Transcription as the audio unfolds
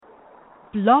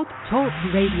Blog Talk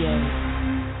Radio.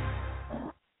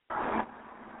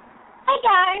 Hi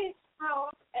guys,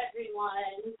 how's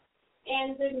everyone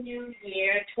in the new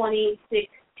year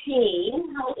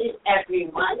 2016? How is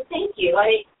everyone? Thank you.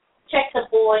 I checked the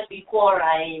board before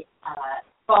I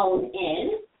phone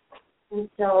in, and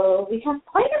so we have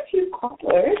quite a few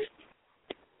callers,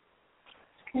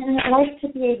 and I'd like to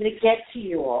be able to get to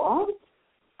you all.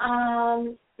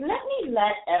 Let me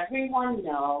let everyone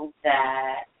know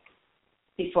that,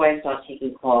 before I start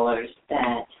taking callers, that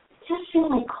I just feel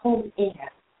like cold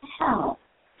air. Hell.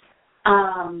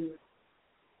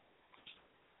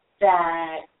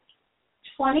 That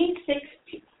 26,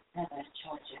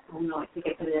 Georgia. Oh no, I think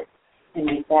I put it in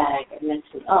my bag. I meant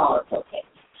to. Oh, it's okay.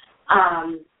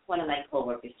 One of my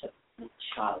coworkers took my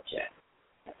charger.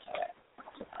 That's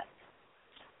all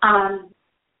right.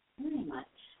 Anyway,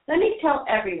 let me tell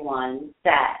everyone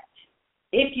that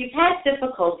if you've had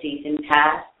difficulties in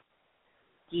past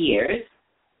years,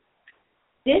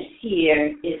 this year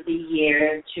is the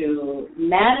year to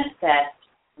manifest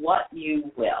what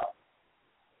you will.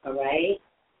 All right?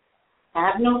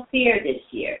 Have no fear this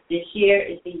year. This year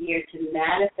is the year to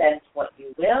manifest what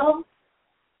you will.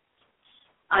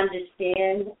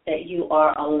 Understand that you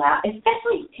are allowed,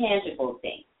 especially tangible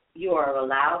things, you are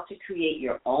allowed to create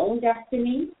your own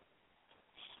destiny.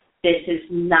 This is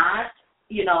not,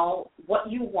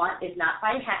 what you want is not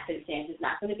by happenstance. It's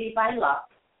not going to be by luck.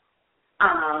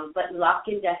 But luck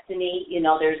and destiny,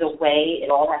 there's a way.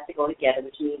 It all has to go together,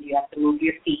 which means you have to move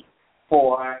your feet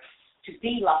to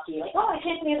be lucky. Like, I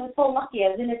can't believe I was so lucky. I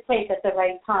was in this place at the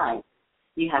right time.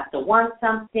 You have to want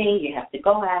something. You have to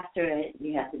go after it.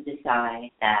 You have to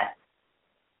decide that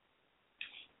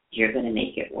you're going to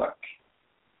make it work.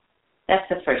 That's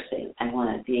the first thing I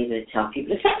want to be able to tell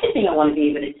people. The second thing I want to be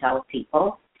able to tell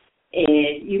people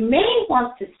is you may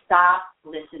want to stop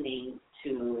listening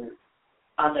to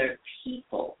other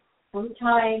people.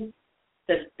 Sometimes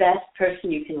the best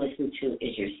person you can listen to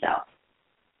is yourself.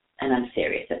 And I'm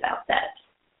serious about that.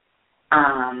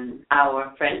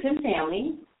 Our friends and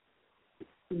family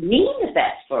mean the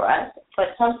best for us, but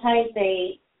sometimes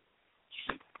they,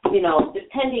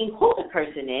 depending who the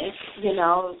person is,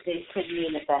 they could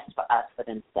mean the best for us for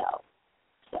themselves.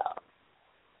 So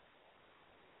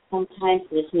sometimes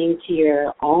listening to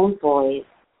your own voice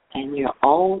and your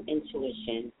own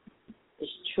intuition is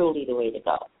truly the way to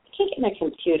go. I can't get my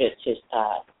computer to,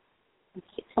 let's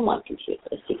see, come on, computer,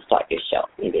 let's see, start your show.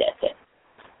 Maybe that's it.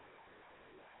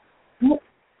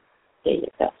 There you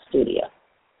go, studio.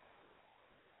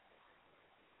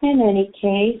 In any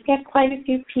case, got quite a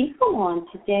few people on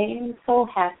today. I'm so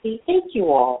happy. Thank you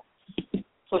all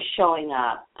for showing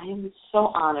up. I am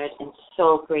so honored and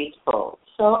so grateful.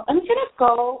 So I'm going to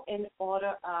go in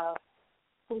order of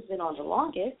who's been on the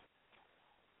longest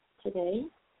today.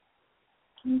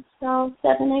 And so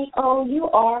 780, you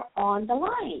are on the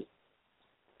line.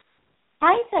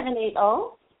 Hi, 780.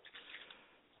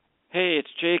 Hey,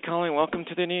 it's Jay calling. Welcome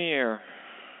to the new year.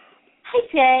 Hi,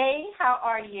 Jay. How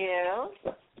are you?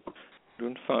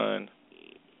 Doing fine.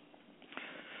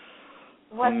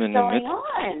 What's going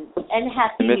on? And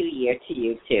Happy New Year to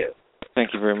you, too.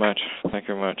 Thank you very much. Thank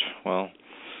you very much. Well,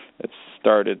 it's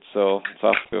started, so it's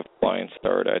off to a flying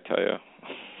start, I tell you.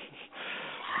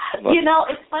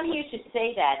 It's funny you should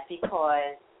say that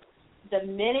because the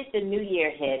minute the new year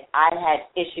hit, I had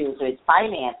issues with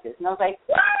finances. And I was like,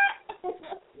 what?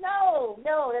 No,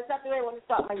 that's not the way I want to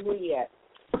start my new year.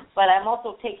 But I'm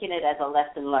also taking it as a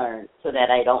lesson learned so that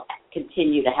I don't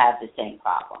continue to have the same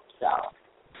problem. So,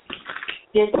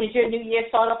 did your new year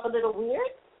start off a little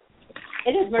weird?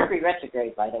 It is Mercury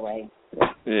retrograde, by the way.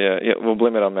 Yeah, we'll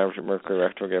blame it on Mercury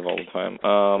retrograde all the time.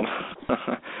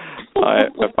 I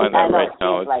find that right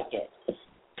now. Like it.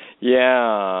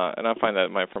 Yeah, and I find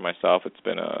that for myself, it's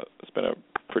been a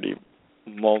pretty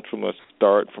tumultuous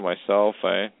start for myself.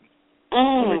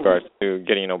 In regards to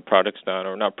getting projects done,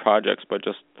 or not projects, but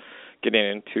just getting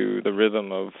into the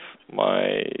rhythm of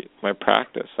my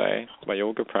practice, my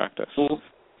yoga practice. So,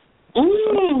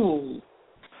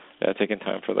 taking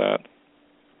time for that.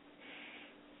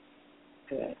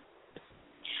 Good.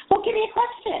 Well, give me a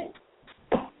question.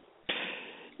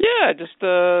 Yeah, just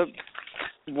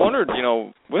wondered,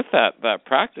 with that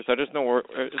practice, I just know is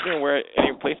there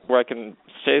any place where I can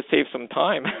save some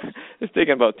time? It's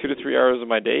taking about 2 to 3 hours of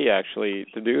my day actually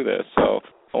to do this. So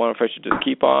I wonder if I should just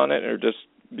keep on it, or just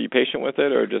be patient with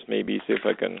it, or just maybe see if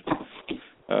I can.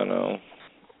 I don't know.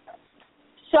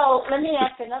 So let me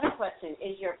ask another question: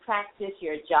 is your practice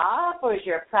your job, or is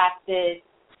your practice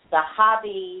the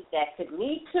hobby that could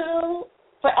lead to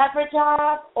forever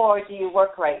job, or do you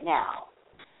work right now?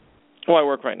 Well, I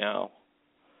work right now.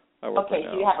 I work okay, right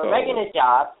now. So you have a regular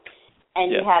job,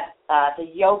 and yeah. you have the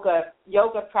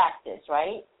yoga practice,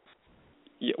 right?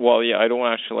 Yeah, well, yeah, I don't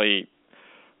actually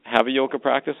have a yoga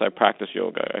practice. I practice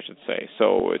yoga, I should say.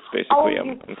 So it's basically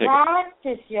I'm taking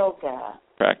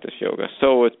practice yoga.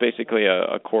 So it's basically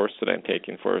a course that I'm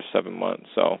taking for 7 months.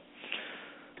 So.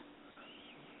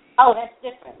 Oh, that's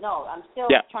different. No, I'm still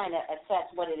trying to assess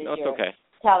what it is you're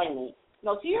telling me.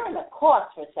 No, so you're in a course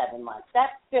for 7 months. That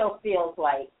still feels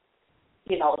like,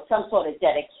 some sort of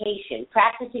dedication.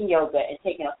 Practicing yoga and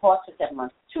taking a course for 7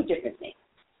 months, two different things.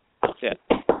 Yeah.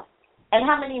 And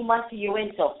how many months are you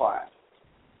in so far?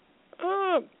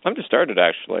 I'm just started,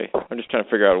 actually. I'm just trying to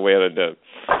figure out a way to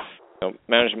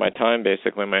manage my time,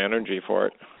 basically, my energy for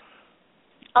it.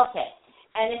 Okay.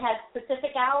 And it has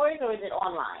specific hours, or is it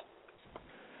online?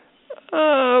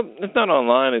 It's not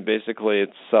online.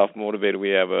 It's self-motivated. We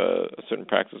have a certain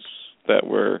practice that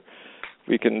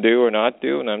we can do or not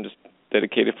do, and I'm just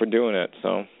dedicated for doing it.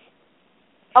 So.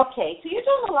 Okay, so you're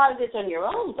doing a lot of this on your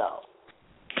own, though.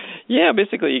 Yeah,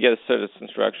 basically you get a set of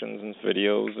instructions and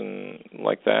videos and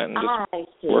like that, and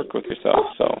just work with yourself.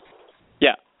 So,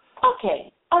 yeah.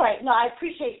 Okay. All right. No, I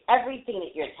appreciate everything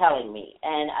that you're telling me,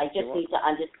 and I just need to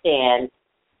understand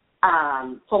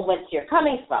from whence you're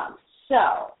coming from.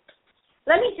 So,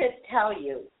 let me just tell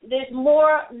you, there's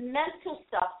more mental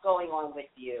stuff going on with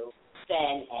you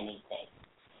than anything.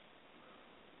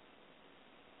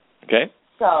 Okay.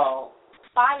 So,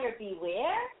 buyer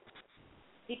beware,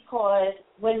 because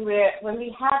when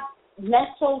we have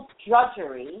mental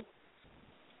drudgery,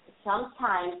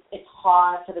 sometimes it's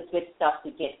hard for the good stuff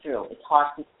to get through. It's hard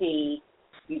to see.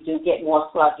 You do get more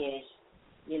sluggish.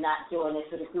 You're not doing this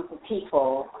with a group of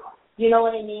people. You know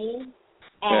what I mean?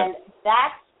 And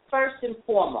that's first and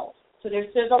foremost. So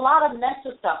there's a lot of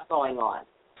mental stuff going on.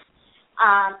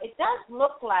 It does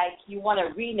look like you want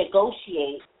to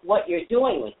renegotiate what you're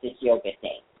doing with this yoga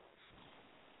thing.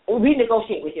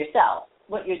 Renegotiate with yourself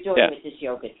what you're doing with this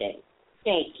yoga thing.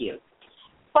 Thank you.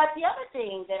 But the other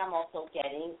thing that I'm also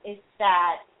getting is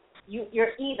that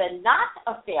you're either not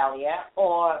a failure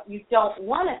or you don't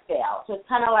want to fail. So it's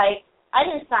kind of like, I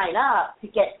didn't sign up to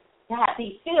have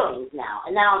these feelings now.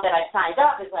 And now that I signed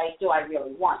up, it's like, do I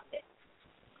really want this?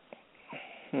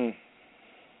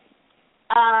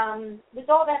 With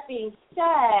all that being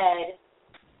said,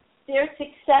 there's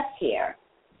success here.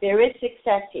 There is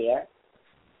success here.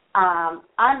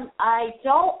 I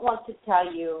don't want to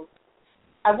tell you,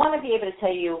 I want to be able to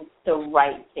tell you the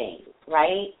right thing,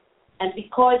 right? And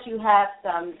because you have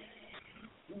some,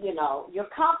 you're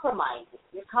compromising.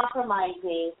 You're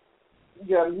compromising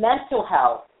your mental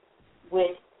health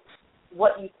with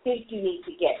what you think you need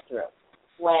to get through.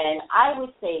 When I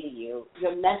would say to you,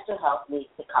 your mental health needs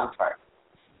to come first.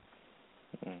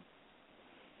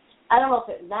 I don't know if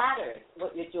it matters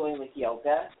what you're doing with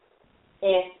yoga.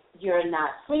 If you're not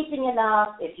sleeping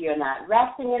enough, if you're not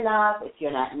resting enough, if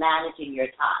you're not managing your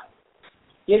time.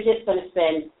 You're just going to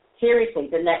spend, seriously,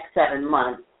 the next 7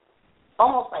 months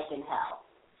almost like in hell.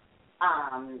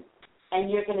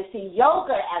 And you're going to see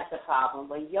yoga as the problem,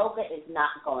 when yoga is not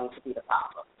going to be the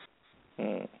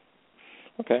problem.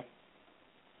 Okay.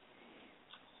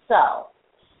 So,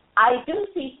 I do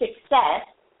see success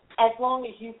as long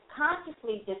as you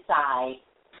consciously decide,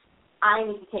 I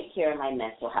need to take care of my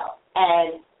mental health.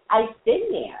 And I've been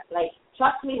there. Like,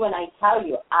 trust me when I tell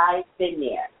you, I've been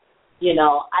there.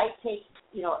 I take,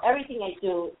 everything I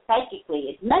do psychically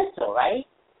is mental, right?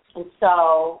 And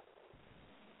so,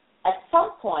 at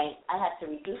some point, I had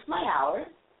to reduce my hours.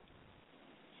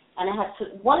 And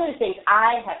one of the things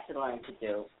I had to learn to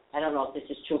do, I don't know if this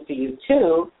is true for you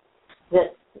too,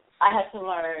 that I had to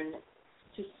learn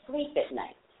to sleep at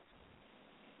night.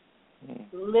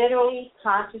 Literally,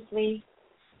 consciously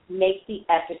make the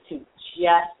effort to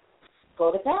just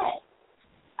go to bed.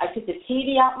 I took the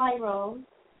TV out my room.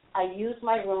 I used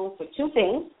my room for two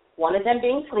things, one of them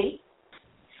being sleep.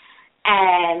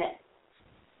 And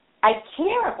I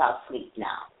care about sleep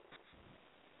now.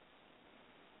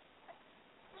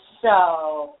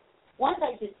 So once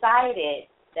I decided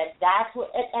that that's what,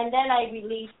 and then I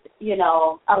released,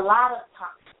 a lot of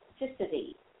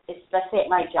toxicity, especially at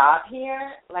my job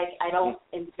here. Like, I don't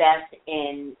invest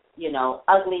in,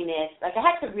 ugliness. Like, I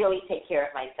had to really take care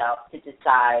of myself to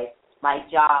decide my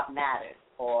job matters,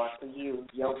 or for you,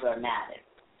 yoga matters.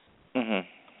 Mm-hmm.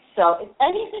 So is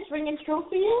any of this ringing true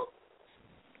for you?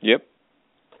 Yep.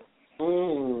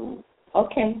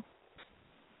 Okay.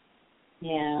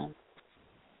 Yeah.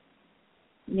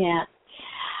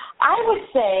 I would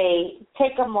say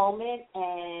take a moment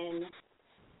and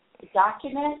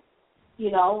document.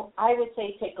 I would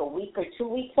say take a week or 2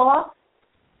 weeks off.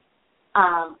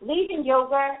 Leaving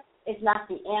yoga is not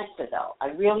the answer, though. I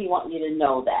really want you to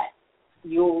know that.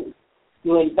 You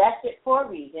invest it for a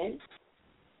reason,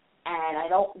 and I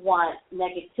don't want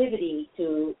negativity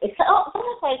to – it's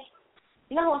almost like,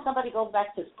 you know when somebody goes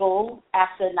back to school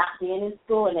after not being in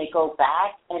school and they go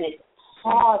back and it's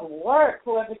hard work.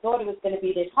 Whoever thought it was going to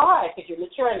be this hard because you're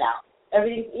mature now.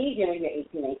 Everything's easier when you're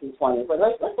 18, 19, 20. But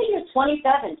let's say you're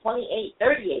 27, 28,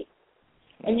 38,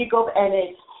 and you go – and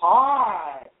it's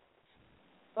hard.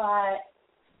 But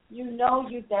you know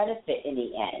you benefit in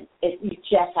the end. You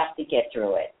just have to get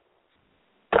through it.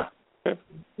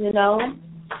 You know?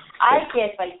 I guess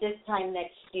by this time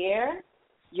next year,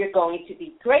 you're going to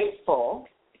be grateful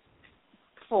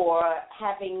for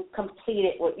having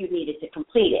completed what you needed to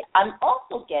complete it. I'm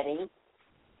also getting,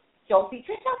 don't beat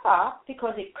yourself up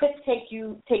because it could take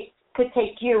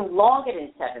you longer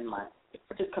than 7 months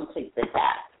to complete the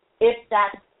task. If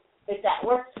that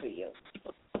works for you.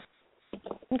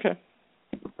 Okay.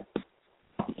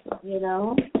 You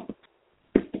know?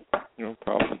 No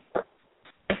problem.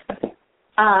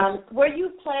 Were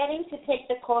you planning to take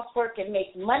the coursework and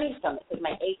make money from it? Because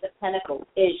my Ace of Pentacles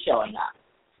is showing up.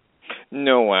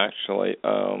 No, actually.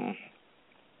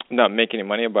 Not making any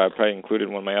money, but I probably included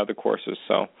one of my other courses,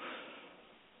 so.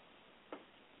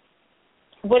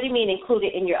 What do you mean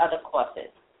included in your other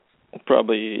courses?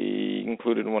 Probably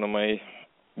included in one of my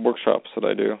workshops that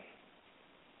I do.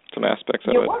 Some aspects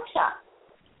of it. Your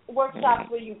workshops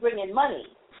where you bring in money.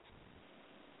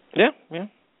 Yeah.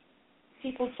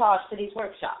 People charge for these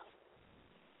workshops.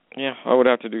 Yeah, I would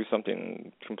have to do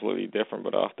something completely different,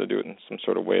 but I'll have to do it in some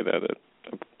sort of way that it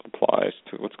applies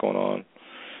to what's going on.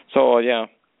 So, yeah.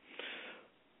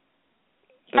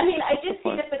 I mean, I just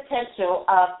see the potential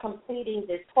of completing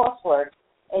this coursework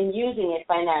and using it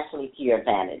financially to your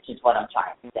advantage is what I'm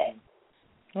trying to say.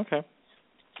 Okay.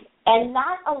 And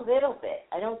not a little bit.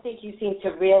 I don't think you seem to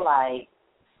realize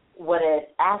what an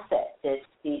asset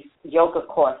these yoga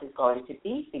course is going to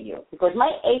be for you. Because my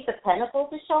Ace of Pentacles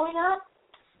is showing up.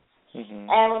 Mm-hmm.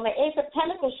 And when my Ace of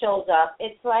Pentacles shows up,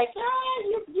 it's like,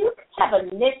 you have a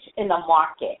niche in the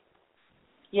market.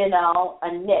 You know,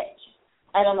 a niche.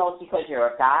 I don't know if it's because you're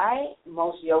a guy.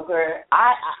 Most yoga,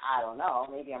 I don't know.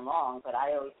 Maybe I'm wrong, but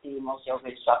I always see most yoga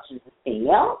instructions as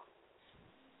female.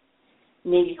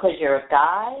 Maybe because you're a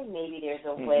guy. Maybe there's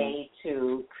a way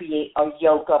to create a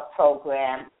yoga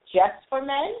program just for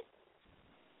men.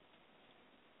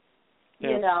 Yeah.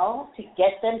 You know, to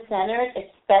get them centered,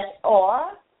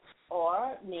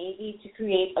 or maybe to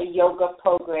create a yoga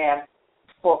program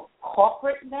for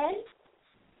corporate men.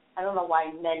 I don't know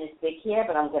why men is big here,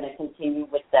 but I'm going to continue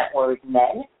with that word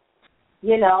men,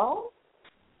 you know.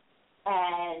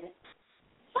 And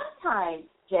sometimes,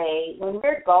 Jay, when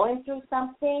we're going through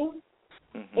something,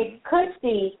 it could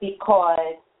be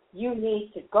because you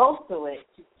need to go through it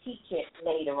to teach it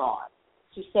later on.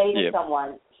 To say to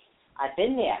someone, I've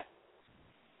been there,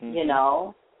 you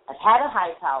know, I've had a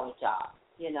high-powered job,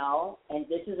 you know, and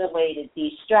this is a way to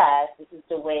de-stress. This is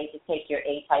the way to take your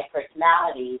A-type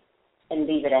personality and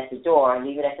leave it at the door,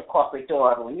 leave it at the corporate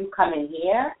door. But when you come in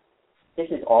here, this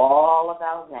is all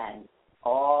about Zen,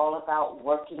 all about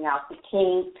working out the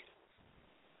kinks,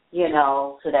 you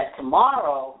know, so that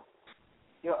tomorrow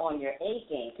you're on your A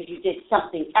game because you did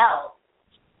something else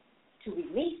to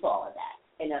release all of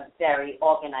that in a very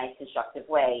organized, constructive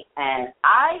way. And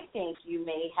I think you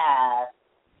may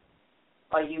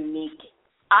have a unique,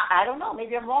 I don't know,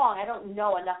 maybe I'm wrong. I don't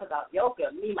know enough about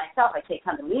yoga. Me, myself, I take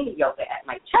Kundalini yoga at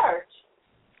my church.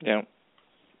 Yeah.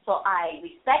 So I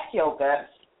respect yoga,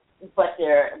 but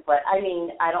I mean,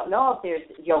 I don't know if there's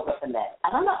yoga for men.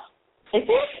 I don't know. Is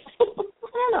there? I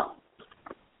don't know.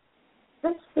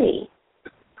 Let's see.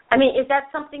 I mean, is that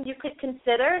something you could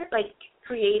consider, like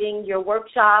creating your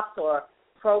workshops or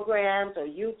programs or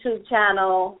YouTube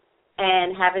channel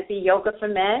and have it be yoga for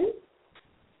men?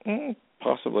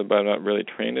 Possibly, but I'm not really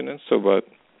trained in it. So, but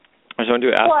I just want to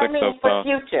do aspects of for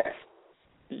future.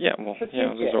 Yeah, well,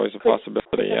 yeah, there's always a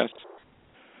possibility. Yes.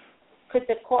 Because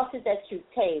the courses that you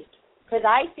take, because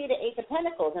I see the Ace of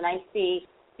Pentacles and I see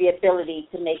the ability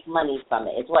to make money from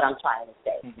it. Is what I'm trying to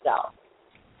say. So,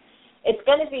 it's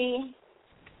going to be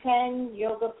 10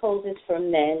 yoga poses for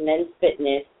men, men's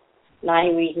fitness,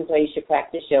 9 reasons why you should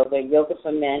practice yoga, yoga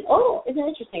for men. Oh, isn't it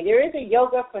interesting? There is a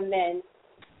yoga for men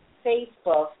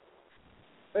Facebook.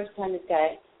 First time this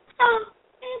guy,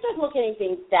 it doesn't look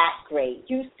anything that great.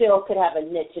 You still could have a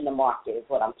niche in the market is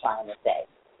what I'm trying to say.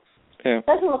 Yeah. It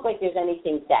doesn't look like there's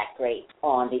anything that great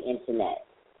on the internet.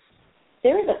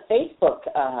 There is a Facebook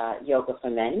yoga for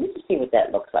men. Let me just see what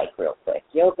that looks like real quick.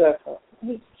 Yoga for,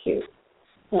 he's cute.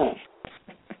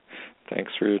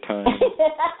 Thanks for your time.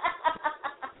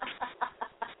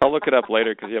 I'll look it up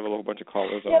later because you have a whole bunch of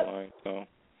callers online. So.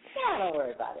 Yeah, don't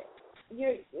worry about it.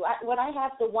 When I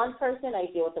have the one person, I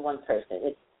deal with the one person.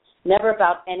 It's never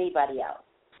about anybody else.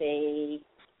 They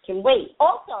can wait.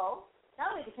 Also,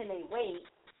 not only can they wait,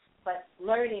 but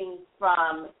learning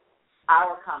from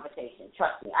our conversation.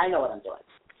 Trust me, I know what I'm doing.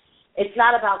 It's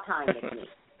not about time with me.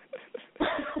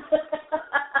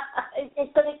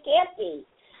 But it can't be,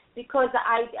 because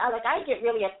I get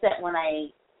really upset when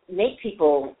I make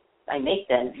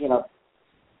them,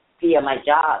 via my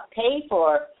job, pay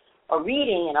for a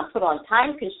reading, and I'm put on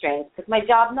time constraints because my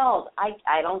job knows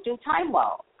I don't do time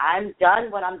well. I'm done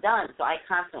when I'm done, so I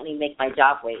constantly make my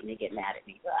job wait, and they get mad at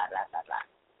me, blah, blah, blah, blah.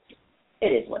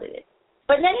 It is what it is.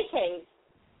 But in any case,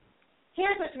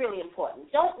 here's what's really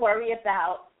important. Don't worry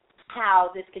about how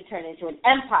this can turn into an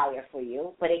empire for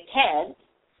you, but it can.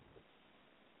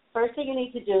 First thing you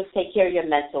need to do is take care of your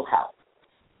mental health.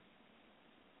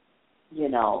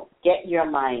 Get your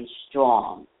mind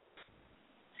strong.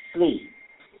 Sleep.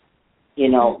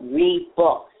 Read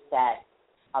books that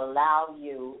allow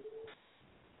the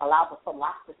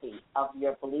philosophy of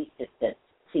your belief system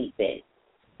seep in.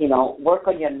 Work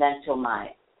on your mental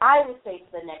mind. I would say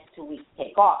for the next 2 weeks,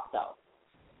 take off, though.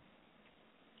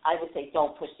 I would say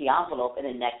don't push the envelope in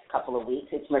the next couple of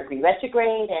weeks. It's Mercury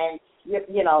retrograde, and,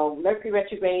 Mercury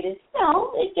retrograde is,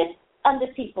 it gets under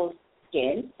people's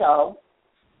skin, so.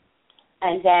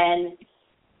 And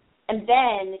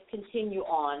then continue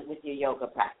on with your yoga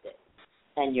practice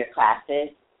and your classes.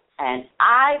 And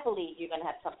I believe you're going to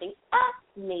have something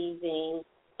amazing,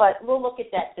 but we'll look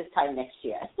at that this time next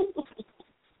year.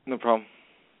 No problem.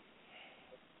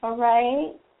 All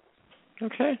right.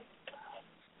 Okay.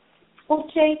 Well,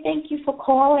 Jay, thank you for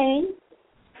calling.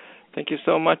 Thank you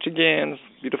so much again. It's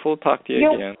beautiful to talk to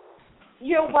you again.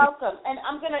 You're welcome. And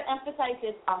I'm going to emphasize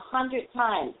this 100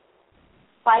 times.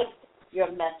 Fight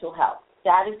your mental health.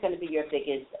 That is going to be your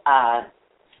biggest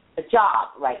job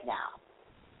right now.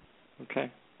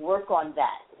 Okay. Work on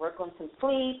that. Work on some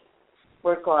sleep.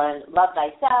 Work on love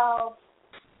thyself.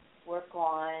 Work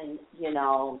on,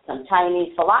 some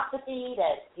Chinese philosophy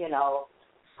that,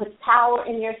 puts power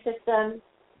in your system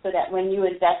so that when you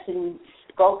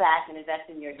go back and invest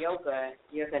in your yoga,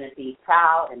 you're going to be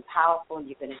proud and powerful, and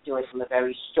you're going to do it from a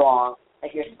very strong,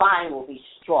 your spine will be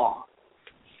strong.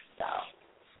 So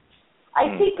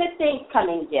I see good things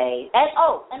coming, Jay.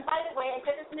 And by the way, I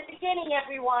said this in the beginning,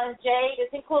 everyone, Jay, this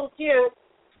includes you.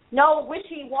 No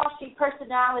wishy-washy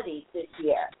personalities this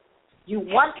year. You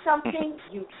want something,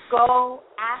 you go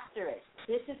after it.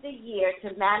 This is the year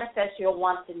to manifest your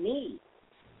wants and needs.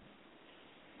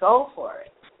 Go for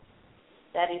it.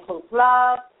 That includes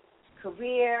love,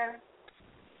 career,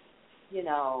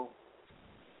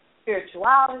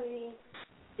 spirituality.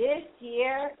 This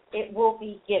year, it will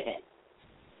be given.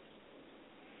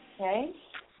 Okay?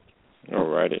 All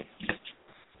righty.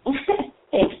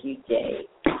 Thank you, Jay.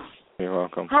 You're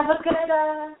welcome. Have a good,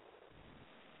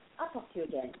 I'll talk to you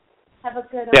again. Have a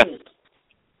good week.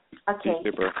 Okay.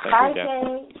 Super. Bye,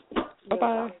 Jay.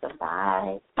 Bye-bye.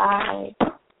 Bye. Bye.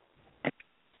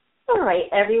 All right,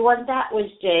 everyone, that was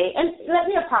Jay. And let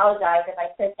me apologize if I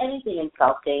said anything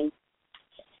insulting.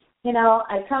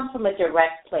 I come from a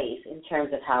direct place in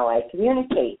terms of how I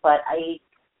communicate, but I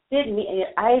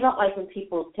don't like when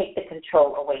people take the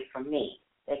control away from me.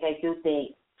 I do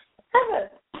think kind of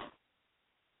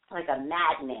like a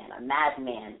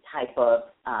madman type of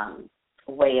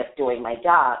way of doing my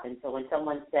job. And so when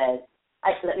someone says,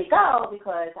 let me go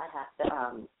because I have to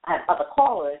I have other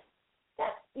callers,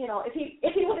 that, if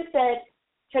he would have said,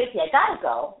 Tracy, I got to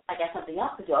go, I got something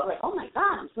else to do, I'm like, oh, my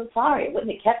God, I'm so sorry. I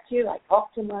wouldn't have kept you. I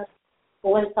talked too much.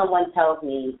 But when someone tells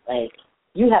me,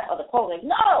 you have other callers,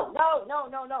 no,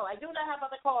 I do not have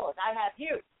other callers. I have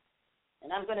you,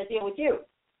 and I'm going to deal with you.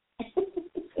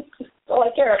 That's all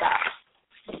I care about.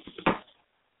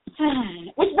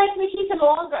 Which makes me keep him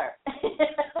longer.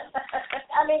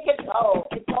 I'm in control.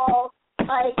 It's all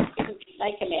my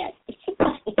command.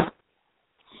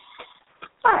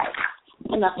 All right.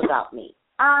 Enough about me.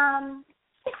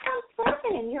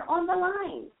 617, you're on the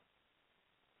line.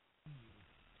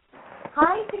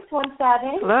 Hi,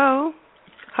 617. Hello.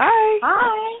 Hi.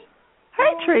 Hi.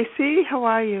 Hi, Tracy. How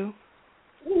are you?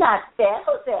 Not bad.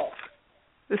 Who's this?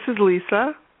 This is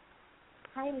Lisa.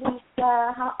 Hi, Lisa.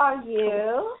 How are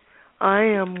you? I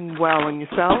am well. And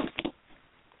yourself?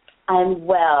 I'm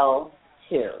well,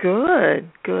 too.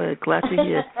 Good. Glad to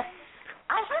hear.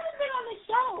 I haven't been on the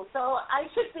show, so I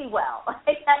should be well.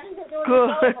 I haven't been doing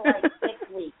the show for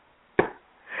 6 weeks.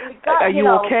 Are you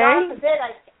okay? God forbid,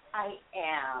 I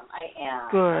am.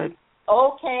 Good. I'm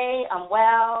okay. I'm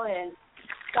well, and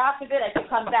God forbid I could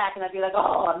come back and I'd be like,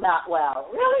 oh, I'm not well.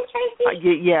 Really,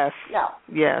 Tracy? Yes. No.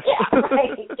 Yes. Yeah,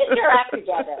 right. Get your act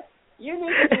together. You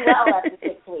need to be well after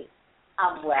 6 weeks.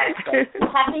 I'm well, Tracy.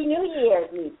 Happy New Year,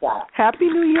 Lisa. Happy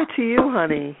New Year to you,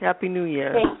 honey. Happy New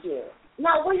Year. Thank you.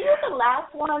 Now, were you the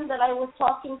last one that I was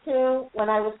talking to when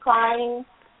I was crying?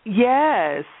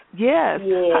 Yes. Yeah.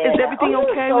 Is everything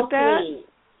okay so with that? sweet.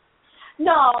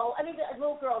 No, I mean, the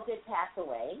little girl did pass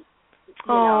away. You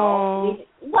know.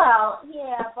 Well,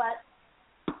 yeah,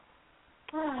 but...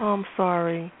 I'm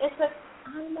sorry. I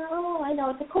know.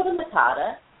 It's a Kuna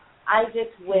Matata. I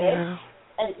just wish... Yeah.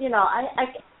 And,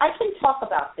 I can talk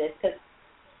about this because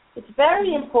it's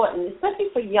very important, especially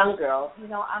for young girls.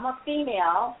 I'm a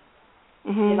female.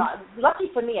 Mm-hmm. Lucky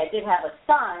for me, I did have a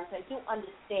son, so I do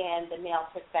understand the male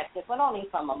perspective, but only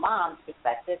from a mom's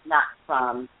perspective, not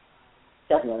from,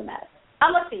 doesn't really matter.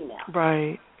 I'm a female.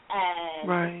 Right. And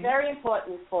it's very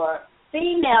important for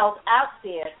females out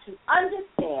there to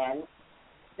understand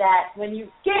that when you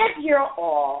give your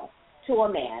all to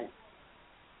a man,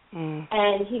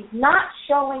 and he's not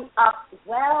showing up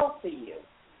well for you,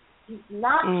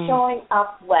 showing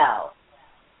up well,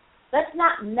 let's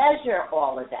not measure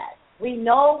all of that. We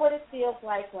know what it feels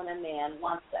like when a man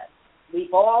wants us.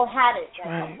 We've all had it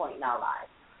at some point in our lives.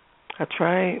 That's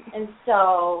right. And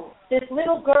so this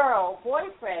little girl,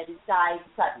 boyfriend, died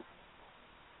suddenly.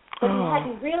 But he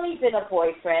hadn't really been a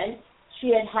boyfriend.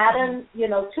 She had him,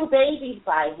 2 babies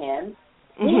by him.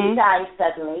 He died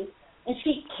suddenly. And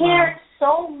she cared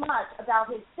so much about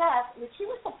his death, which she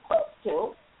was supposed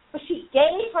to, but she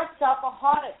gave herself a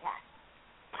heart attack.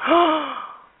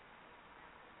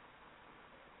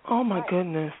 Oh, my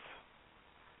goodness.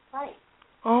 Right.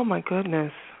 Oh, my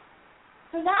goodness.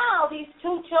 So now these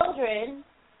 2 children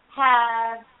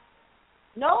have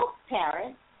no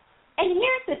parents. And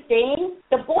here's the thing.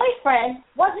 The boyfriend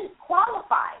wasn't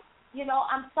qualified.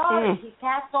 I'm sorry. He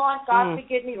passed on. God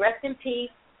forgive me. Rest in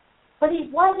peace. But he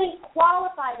wasn't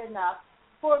qualified enough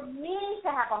for me to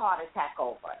have a heart attack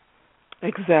over.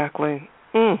 Exactly.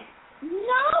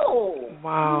 No.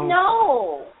 Wow.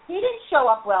 No. He didn't show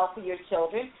up well for your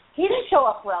children. He didn't show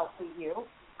up well for you.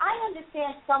 I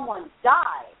understand someone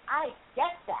died. I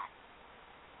get that.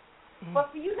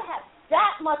 But for you to have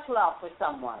that much love for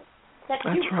someone, that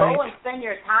you go and spend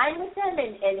your time with them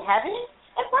in heaven,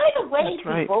 and by the way,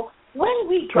 people, when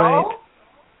we go,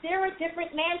 there are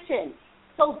different mansions.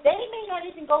 So they may not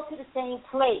even go to the same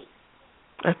place.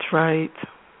 That's right.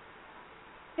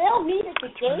 They'll meet at the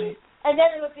gate, and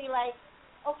then it would be like,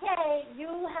 okay,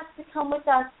 you have to come with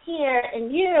us here,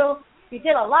 and you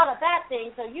did a lot of bad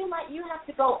things, so you have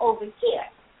to go over here.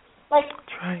 Like,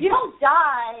 you don't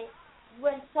die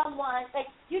when someone, like,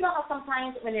 how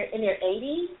sometimes when they're in their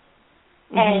 80s,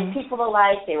 and people are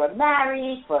like, they were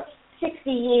married for 60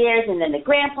 years, and then the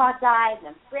grandpa died, and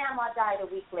then grandma died a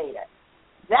week later.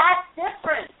 That's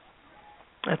different.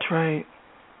 That's right.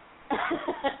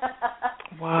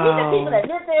 Wow. These are people that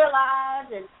live their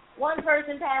lives, and one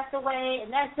person passed away,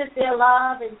 and that's just their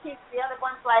love, and the other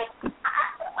one's like,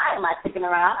 why am I sticking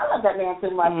around? I love that man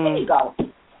too much. There you go.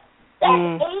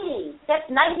 That's 80. That's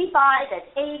 95. That's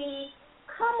 80.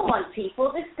 Come on,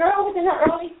 people. This girl was in her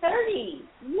early 30s.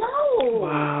 No.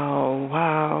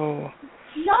 Wow.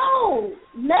 No.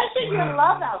 Measure your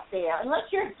love out there.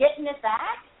 Unless you're getting it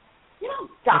back, you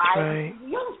don't die.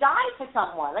 You don't die for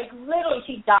someone. Like, literally,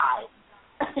 she died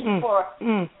for... I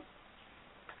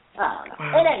don't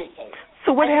know. In any case.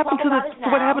 So what happened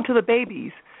to the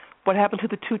babies? What happened to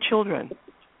the 2 children?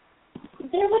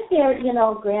 They're with their,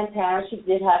 grandparents. She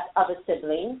did have other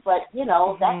siblings, but,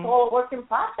 that's all a work in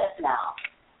process now.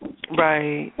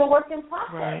 Right. It's a work in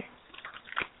process. Right.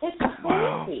 It's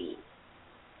crazy.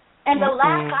 And the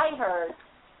last I heard,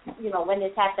 when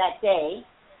this had that day,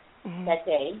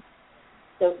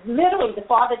 literally the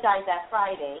father died that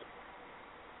Friday,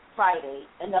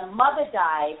 and the mother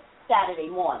died Saturday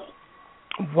morning.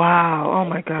 Wow. Oh,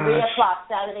 my gosh. 3 o'clock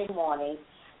Saturday morning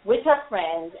with her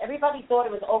friends. Everybody thought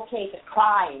it was okay to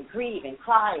cry and grieve and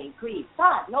cry and grieve.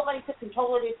 God, nobody took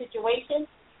control of their situation.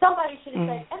 Somebody should have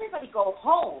said, everybody go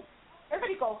home.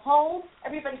 Everybody go home.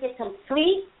 Everybody get some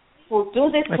sleep. We'll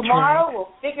do this tomorrow. Right.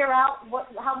 We'll figure out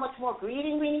how much more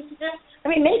grieving we need to do. I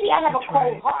mean, maybe I have a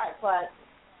cold heart, but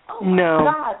oh my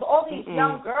God, all these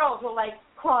young girls were like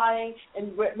crying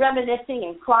and reminiscing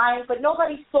and crying, but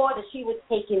nobody saw that she was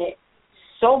taking it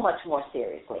so much more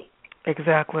seriously.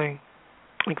 Exactly.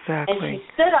 And she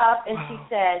stood up and she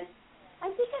said, I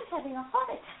think I'm having a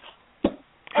heart attack.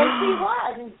 And she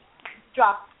was, and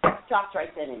dropped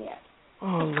right then and there.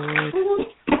 Oh, Lord.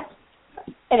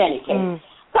 In any case.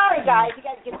 Sorry, guys, you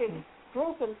got to get this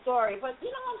gruesome story, but,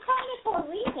 I'm crying for a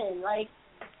reason. Like,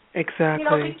 Exactly. You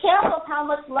know, be careful of how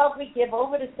much love we give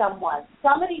over to someone.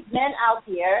 Some of these men out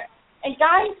here, and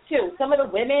guys too, some of the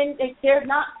women, they're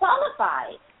not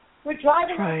qualified. We're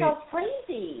driving ourselves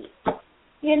crazy.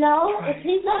 You know, if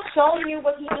he's not showing you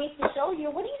what he needs to show you,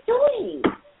 what are you doing?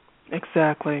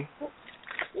 Exactly.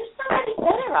 There's somebody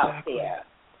better out there.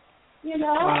 You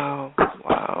know?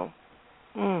 Wow.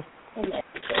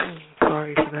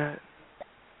 Sorry for that.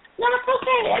 No, it's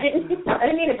okay. I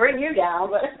didn't mean to bring you down,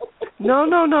 but No,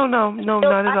 not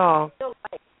at all. So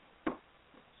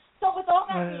with all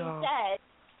that being said,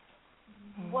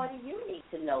 what do you need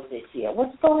to know this year?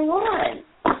 What's going on?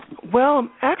 Well,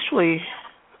 actually,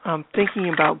 I'm thinking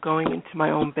about going into my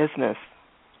own business.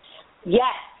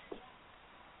 Yes.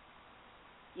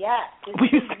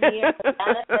 This is a year for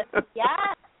manifestation.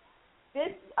 Yes.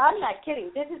 I'm not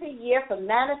kidding. This is a year for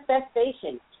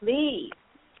manifestation. Please.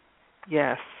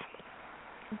 Yes.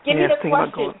 Give me the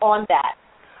question on that.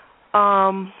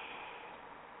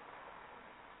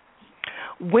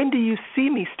 When do you see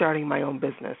me starting my own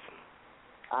business?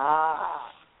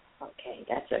 Okay.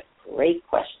 That's a great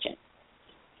question.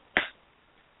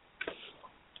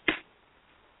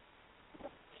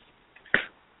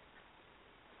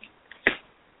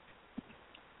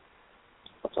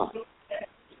 Hold on.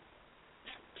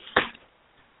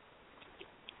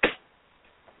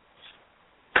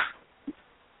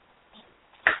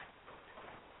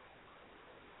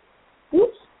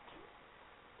 Oops.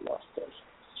 Lost it.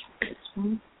 Let's try this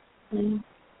one.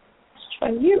 Let's try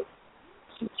you.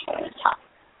 Let's try the top.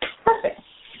 Perfect.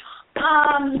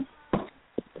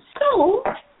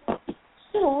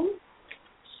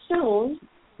 Soon.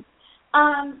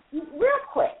 Real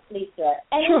quick, Lisa,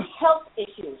 any health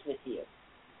issues with you?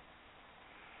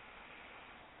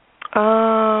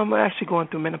 I'm actually going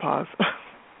through menopause.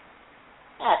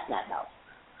 That's not health.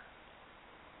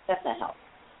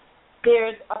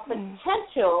 There's a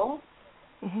potential.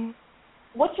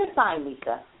 What's your sign,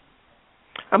 Lisa?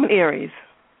 I'm an Aries.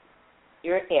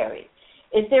 You're an Aries.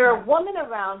 Is there a woman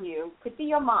around you? Could be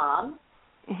your mom.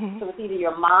 So it's either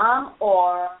your mom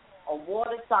or a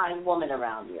water sign woman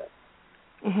around you.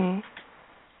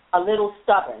 A little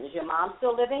stubborn. Is your mom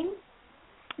still living?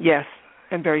 Yes,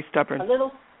 and very stubborn.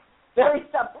 Very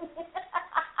stubborn.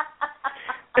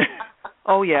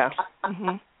 Oh, yeah.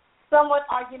 Somewhat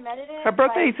argumentative. Her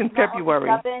birthday's in February.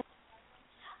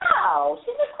 Oh,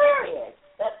 she's Aquarius.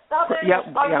 That's stubborn,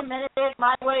 argumentative,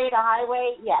 my way, the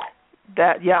highway, yes.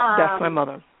 That's my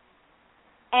mother.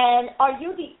 And are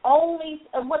you the only,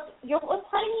 what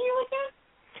sign are you again?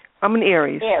 I'm an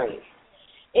Aries. Aries.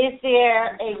 Is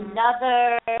there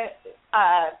another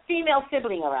female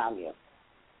sibling around you?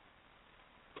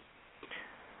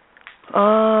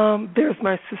 There's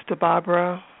my sister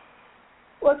Barbara.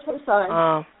 What's her sign?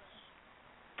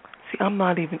 I'm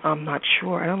not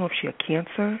sure. I don't know if she had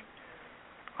Cancer.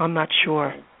 I'm not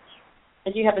sure.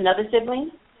 And do you have another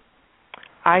sibling?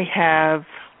 I have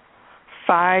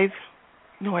 5.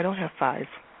 No, I don't have 5.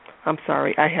 I'm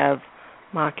sorry. I have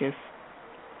Marcus,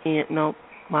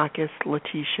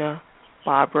 Letitia,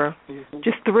 Barbara.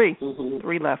 Just 3.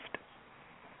 3 left.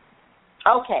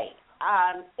 Okay.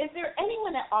 Is there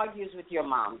anyone that argues with your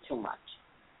mom too much?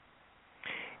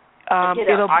 Get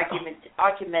an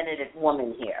argumentative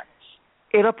woman here.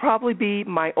 It'll probably be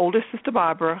my older sister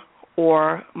Barbara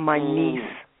or my niece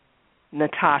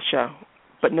Natasha.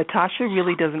 But Natasha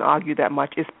really doesn't argue that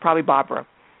much. It's probably Barbara,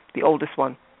 the oldest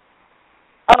one.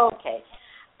 Okay.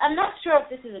 I'm not sure if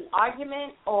this is an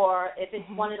argument or if it's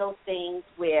one of those things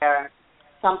where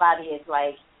somebody is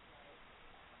like,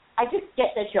 I just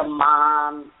get that your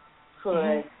mom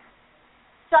could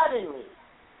suddenly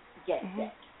get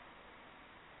sick.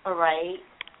 All right?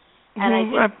 And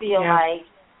I just feel like,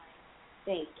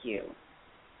 thank you.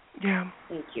 Yeah.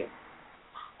 Thank you.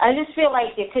 I just feel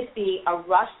like there could be a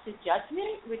rush to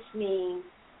judgment, which means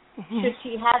should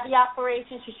she have the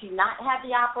operation, should she not have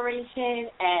the operation?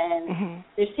 And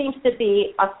there seems to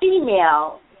be a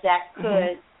female that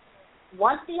could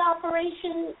want the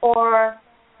operation or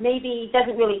maybe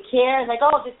doesn't really care. Like,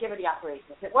 oh, just give her the operation.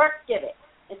 If it works, give it.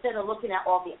 Instead of looking at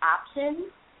all the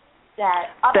options,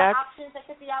 options that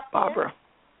could be out there. Barbara.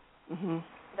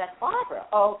 That's Barbara.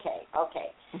 Okay.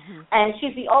 And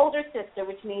she's the older sister,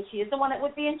 which means she is the one that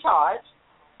would be in charge.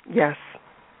 Yes.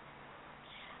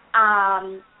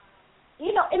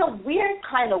 In a weird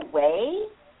kind of way,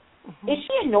 is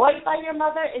she annoyed by your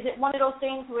mother? Is it one of those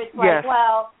things where it's like,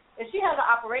 well, if she has an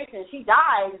operation, she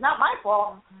dies, it's not my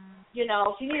fault. She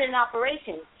needed an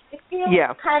operation. It feels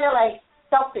kind of like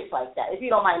selfish like that, if you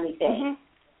don't mind me saying.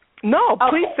 No,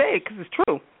 please say it, because it's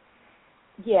true.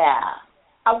 Yeah.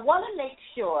 I want to make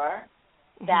sure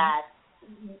that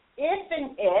if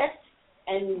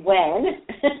and when,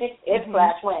 if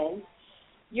slash when,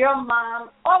 your mom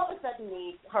all of a sudden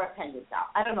needs her appendix out.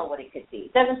 I don't know what it could be.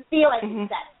 It doesn't feel like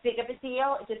it's that big of a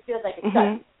deal. It just feels like it's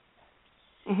sudden.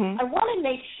 I want to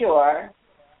make sure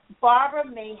Barbara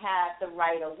may have the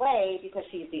right of way because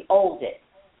she's the oldest.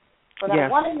 But I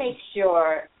want to make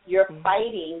sure you're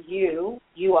fighting you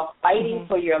are fighting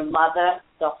for your mother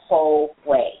the whole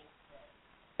way.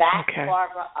 Back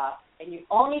Barbara up, and you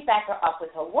only back her up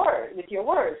with your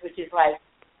words, which is like,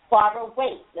 Barbara,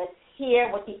 wait, let's hear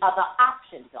what the other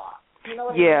options are. You know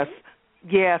what I mean?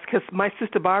 Yes, because my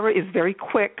sister Barbara is very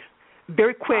quick.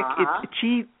 Very quick.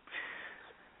 She,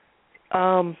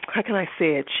 how can I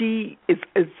say it? She is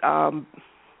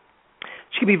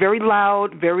she can be very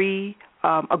loud, very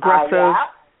aggressive,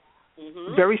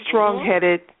 very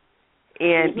strong-headed,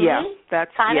 and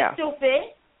that's kind of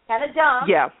stupid, kind of dumb.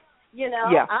 You know,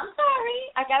 I'm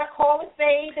sorry, I got to call it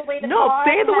fade the way the car.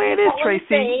 Say it the way it is,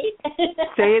 Tracy.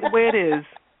 Say it the way it is.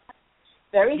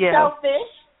 Very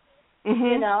selfish,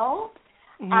 you know,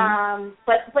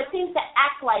 but seems to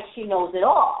act like she knows it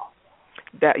all.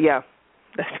 That's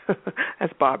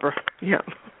Barbara.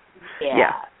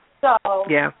 So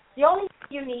the only thing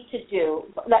you need to do,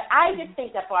 like I just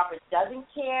think that Barbara doesn't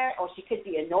care, or she could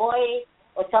be annoyed,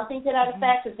 or something to that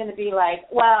effect is going to be like,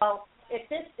 well, if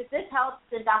this helps,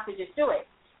 then doctor, just do it.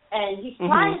 And he's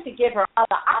trying to give her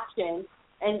other options,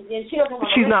 and she doesn't want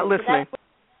to She's not listening.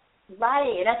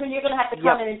 Right, and that's when you're going to have to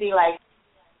come in and be like,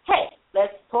 hey,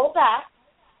 let's pull back.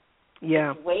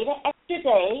 Let's wait an extra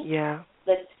day.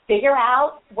 Let's figure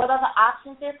out what other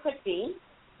options there could be,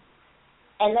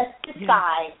 and let's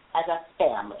decide as a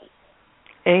family.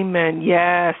 Amen.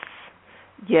 Yes.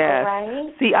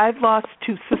 Right? See, I've lost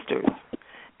two sisters,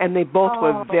 and they both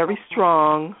were very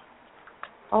strong.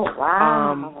 Oh,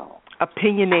 wow.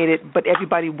 Opinionated, but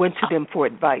everybody went to them for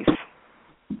advice.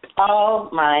 Oh,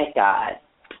 my God.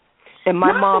 And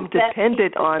my mom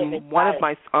depended on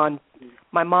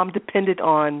my mom depended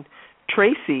on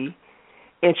Tracy,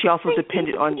 and she also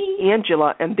depended on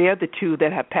Angela, and they're the two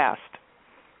that have passed.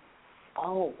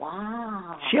 Oh,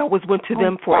 wow. She always went to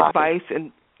them for advice,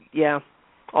 and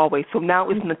always. So now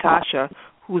it's Natasha,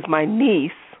 who's my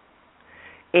niece,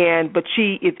 but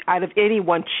she, out of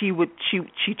anyone, she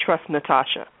trusts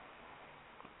Natasha.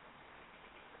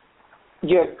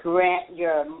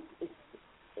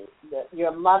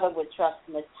 Your mother would trust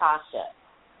Natasha,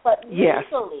 but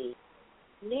legally,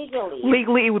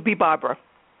 it would be Barbara.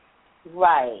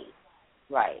 Right.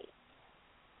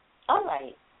 All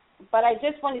right, but I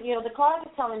just wanted, the card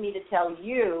is telling me to tell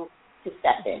you to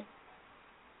step in.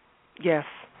 Yes.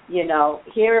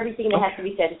 Hear everything that has to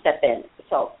be said to step in.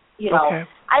 So,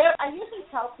 I usually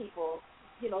tell people,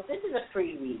 this is a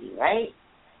free reading, right?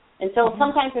 And so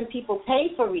sometimes when people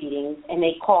pay for readings and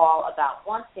they call about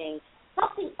one thing,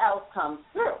 something else comes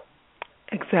through.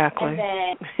 Exactly. And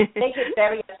then they get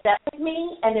very upset with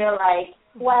me, and they're like,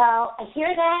 well, I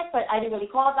hear that, but I didn't really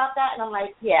call about that. And I'm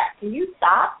like, can you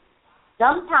stop?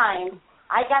 Sometimes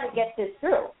I got to get this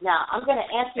through. Now, I'm going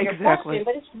to answer your question,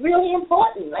 but it's really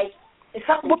important. Like, if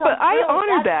something but I through,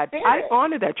 honor that. Spirit. I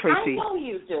honor that, Tracy. I know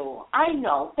you do. I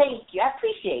know. Thank you. I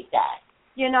appreciate that.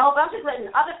 But I'm just letting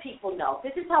other people know.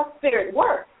 This is how spirit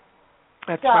works.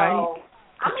 That's right.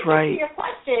 I'm going to answer your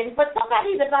question, but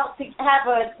somebody's about to have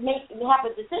a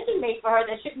decision made for her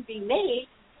that shouldn't be made,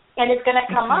 and it's going to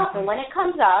come up. And when it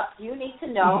comes up, you need to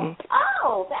know,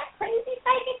 that crazy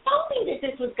psychic told me that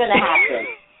this was going to happen.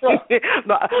 So,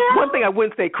 one thing I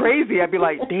wouldn't say crazy, I'd be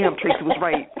like, damn, Tracy was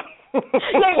right.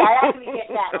 I actually get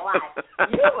that a lot.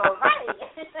 You were right.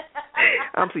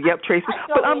 I'm saying, yep, Tracy.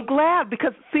 But I'm glad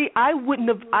because, see, I wouldn't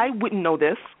know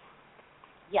this.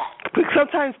 Yes. Because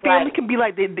sometimes family can be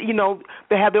like, they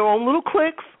have their own little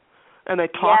cliques, and they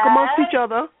talk amongst each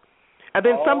other, and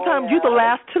then sometimes you're the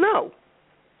last to know.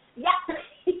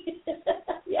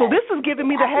 So this is giving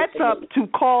me the heads up to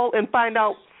call and find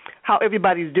out how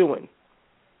everybody's doing.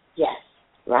 Yes,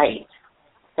 right.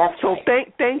 That's so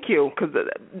right. Thank you, because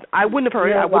I wouldn't have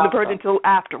heard it. I wouldn't have heard it until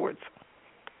afterwards.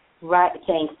 Right.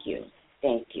 Thank you.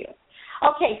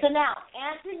 Okay, so now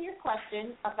answering your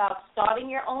question about starting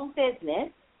your own business.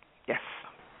 Yes.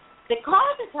 The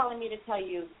cards are telling me to tell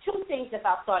you two things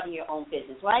about starting your own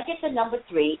business. When I get to number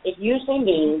 3, it usually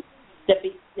means the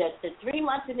 3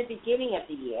 months in the beginning of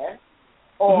the year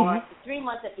or the 3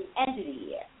 months at the end of the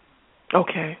year.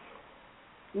 Okay.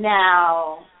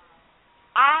 Now,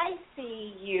 I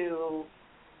see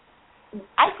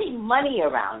money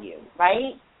around you,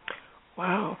 right?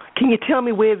 Wow. Can you tell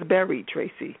me where it's buried,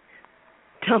 Tracy?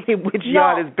 Tell me which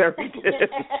yard is buried.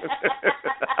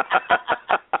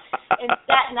 In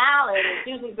Staten Island, it's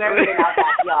usually buried in our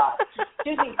backyard. It's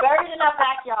usually buried in our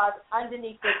backyard underneath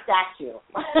underneath this statue.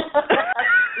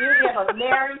 We usually have a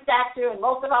Mary statue in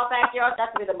most of our backyards.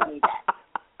 That's where the money's at.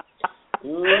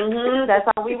 That's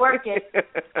how we work it.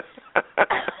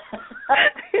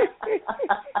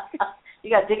 You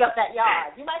got to dig up that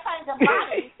yard. You might find some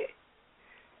bodies.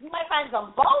 You might find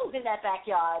some bones in that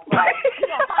backyard, but you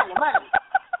don't find the money.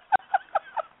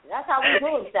 That's how we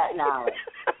do it, Staten Island.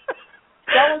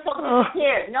 So-and-so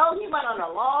disappeared. No, he went on a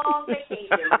long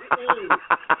vacation.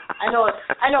 I know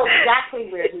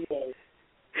exactly where he is.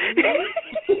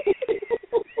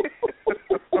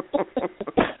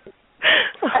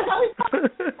 That's how we talk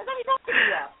to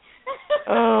you.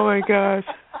 Oh, my gosh.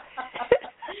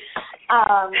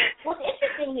 What's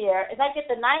interesting here is I get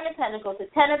the 9 of Pentacles, the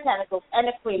 10 of Pentacles, and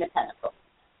the Queen of Pentacles.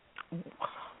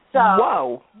 So,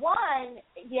 whoa. One,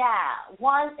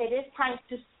 it is time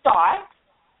to start.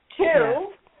 2,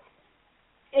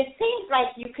 it seems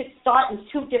like you could start in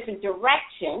 2 different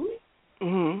directions.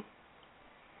 Mm-hmm.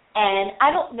 And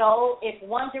I don't know if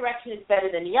one direction is better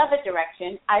than the other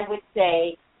direction. I would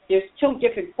say there's 2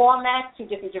 different formats, 2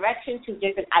 different directions, 2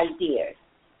 different ideas.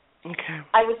 Okay.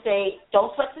 I would say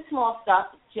don't sweat the small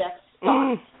stuff, just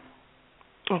start.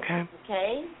 Okay.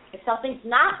 Okay? If something's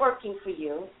not working for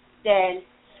you, then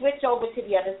switch over to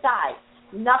the other side.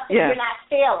 Nothing, You're not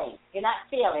failing. You're not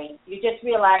failing. You just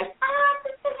realize,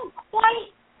 this doesn't quite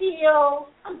feel,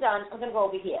 I'm done. I'm going to go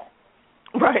over here.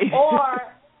 Right. Or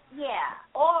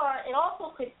it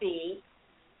also could be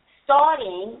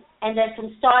starting, and then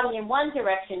from starting in one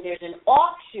direction, there's an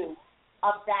offshoot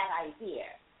of that idea.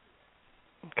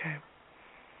 Okay.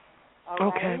 All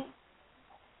right? Okay.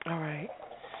 All right.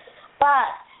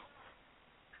 But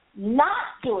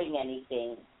not doing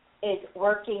anything is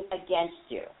working against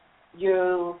you.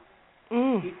 You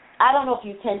I don't know if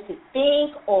you tend to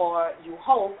think or you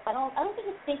hope. I don't think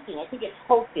it's thinking. I think it's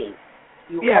hoping.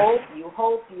 You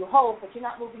hope, but you're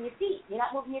not moving your feet. You're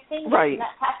not moving your fingers. Right. You're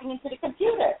not tapping into the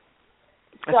computer.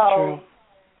 That's true.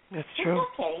 That's true. It's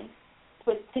okay.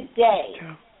 But today,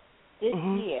 this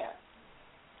Mm-hmm. year,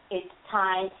 it's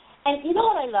time. And you know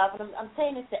what I love? And I'm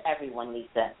saying this to everyone,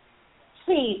 Lisa.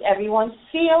 Please, everyone,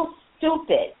 feel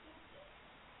stupid.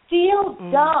 Feel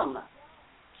dumb.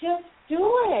 Just do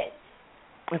it.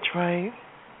 That's right.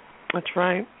 That's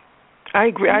right. I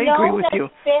agree. I agree with you.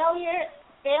 Failure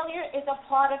is a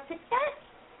part of success.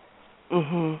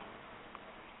 Mhm.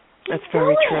 That's Just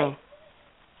very do true. it.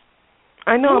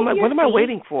 I know. What am I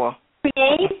waiting for?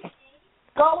 Create.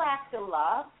 Go after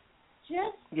love.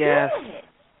 Just do it.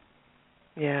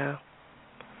 Yeah.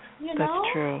 You That's know?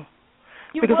 true.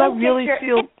 You because I really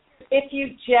feel if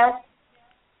you just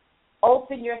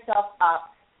open yourself up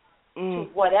to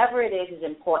whatever it is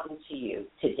important to you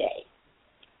today.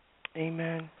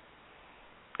 Amen.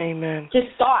 Amen.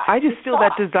 Just start. I just feel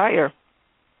that desire.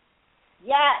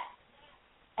 Yes.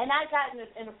 And I got it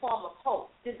in the form of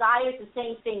hope. Desire is the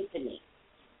same thing to me.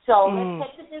 So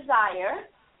let's take the desire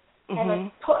and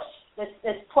let's push.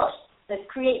 Let's push. Let's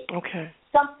create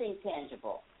something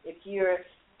tangible. If you're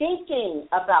thinking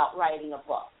about writing a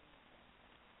book,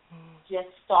 just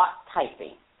start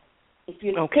typing. If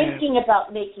you're thinking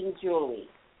about making jewelry,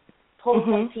 pull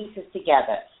some pieces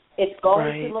together. It's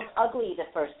going to look ugly the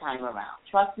first time around.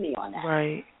 Trust me on that.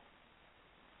 Right.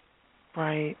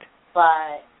 Right.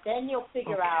 But then you'll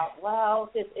figure out, well,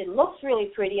 it looks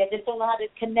really pretty. I just don't know how to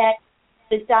connect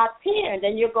the dots here. And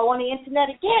then you'll go on the internet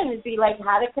again and be like,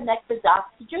 how to connect the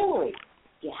dots to jewelry.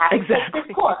 You have to take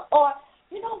this course. Or,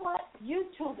 you know what?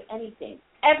 YouTube, anything.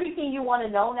 Everything you want to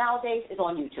know nowadays is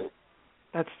on YouTube.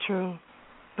 That's true.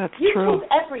 That's YouTube, true.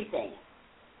 everything.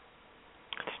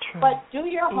 That's true. But do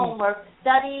your homework,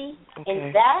 study,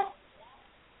 invest,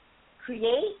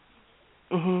 create.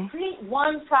 Create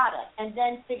one product and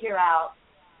then figure out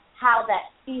how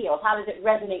that feels. How does it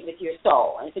resonate with your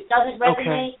soul? And if it doesn't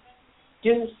resonate,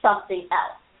 do something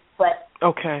else. But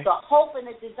the hope and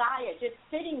the desire just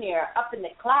sitting there up in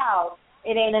the clouds,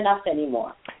 it ain't enough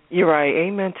anymore. You're right.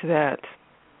 Amen to that.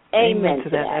 Amen to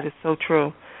that. That is so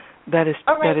true. That is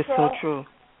so true.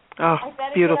 Oh, I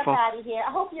better beautiful. get up out of here.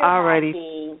 I hope you're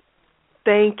happy.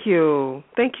 Thank you.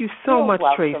 Thank you so You're much,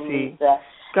 welcome, Tracy. Lisa.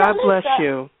 God bless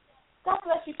you. God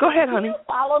bless you. Go ahead, honey. Can you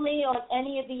follow me on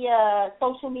any of the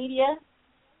social media?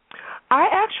 I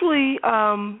actually,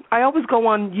 I always go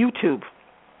on YouTube,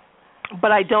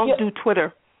 but I don't do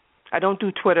Twitter. I don't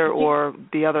do Twitter or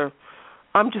the other.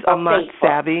 I'm not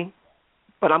savvy,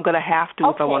 but I'm going to have to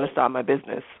if I want to start my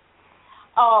business.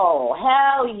 Oh,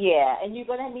 hell yeah. And you're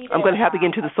going to need I'm going to have to get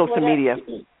into the social media.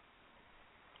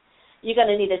 You're going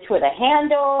to need a Twitter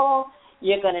handle.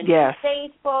 You're going to need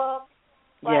Facebook.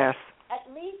 Yes. At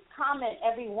least comment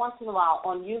every once in a while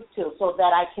on YouTube so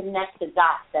that I connect the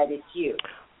dots that it's you.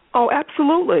 Oh,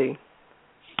 absolutely.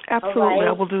 Absolutely. Right?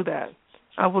 I will do that.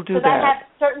 I will do that. Because I have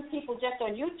certain people just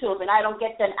on YouTube, and I don't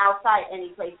get them outside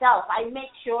anyplace else. I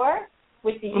make sure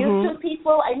with the YouTube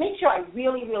people, I make sure I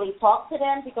really, really talk to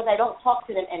them because I don't talk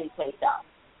to them anyplace else.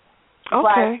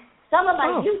 Okay. But some of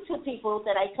my YouTube people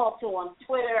that I talk to on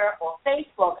Twitter or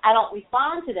Facebook, I don't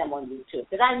respond to them on YouTube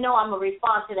because I know I'm going to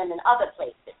respond to them in other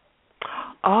places.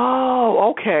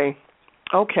 Oh, okay.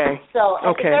 Okay. So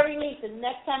at the very least, the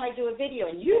next time I do a video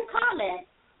and you comment,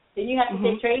 then you have to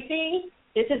say, Tracy,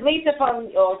 this is Lisa from,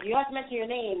 or you have to mention your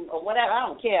name or whatever. I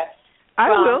don't care.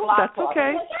 I will. Blog That's Talk.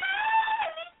 okay. I'm like,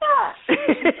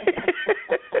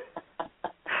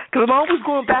 Because I'm always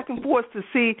going back and forth to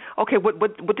see, okay, what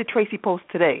did Tracy post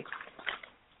today?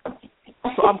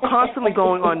 So I'm constantly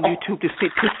going on YouTube to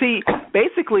see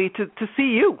basically to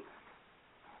see you.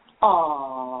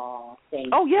 Oh, thank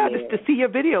you. Oh yeah, just to see your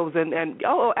videos and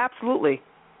absolutely.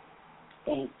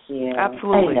 Thank you.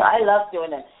 Absolutely. I love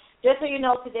doing it. Just so you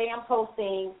know, today I'm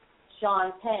posting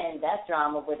Sean Penn, that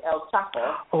drama with El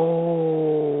Chapo.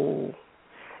 Oh,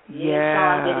 yeah.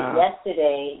 Sean did it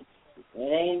yesterday. It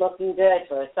ain't looking good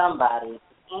for somebody.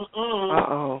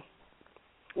 Uh-oh.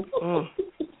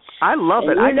 I love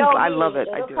it. I love it.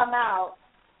 It'll come out.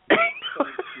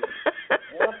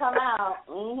 It'll come out.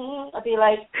 I'll be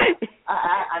like,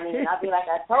 I'll be like,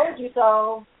 I told you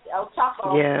so. El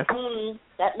Chapo. Yeah.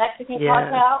 That Mexican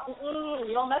cartel.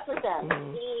 You don't mess with them.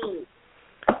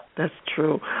 That's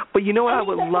true. But you know what I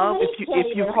would love if you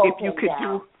could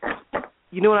do.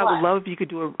 You know what I would love if you could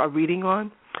do a reading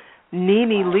on?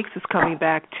 Nene Leakes is coming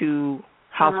back to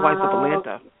Housewives of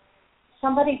Atlanta.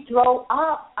 Somebody throw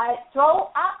up.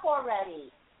 Throw up already.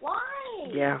 Why?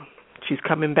 Yeah, she's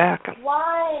coming back.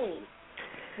 Why?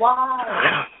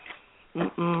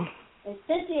 Mm-mm. And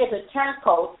Cynthia's a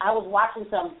turncoat. I was watching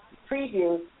some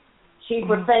previews. She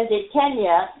befriended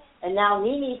Kenya, and now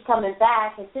Nene's coming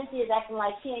back, and Cynthia's acting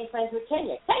like she ain't friends with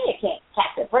Kenya. Kenya can't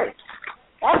catch a break.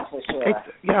 That's for sure.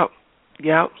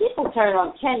 Yeah. People turn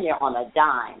on Kenya on a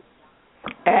dime.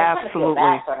 Absolutely. I feel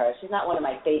bad for her. She's not one of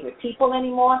my favorite people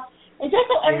anymore. And just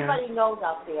so everybody knows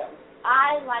out there,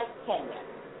 I like Kenya.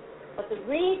 But the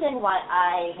reason why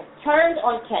I have turned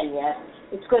on Kenya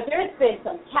is because there's been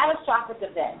some catastrophic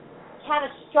events.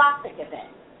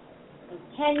 And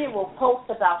Kenya will post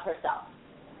about herself.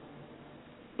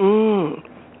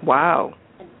 Wow.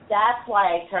 And that's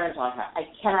why I turned on her. I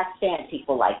cannot stand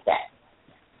people like that.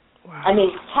 Wow. I mean,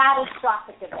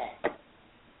 catastrophic events.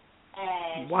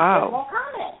 And she won't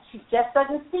comment. She just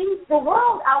doesn't see the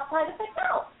world outside of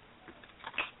herself.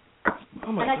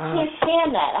 Oh my and I can't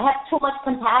stand that. I have too much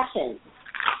compassion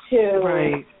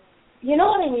to, you know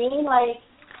what I mean? Like,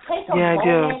 take a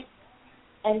moment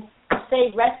and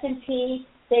say rest in peace,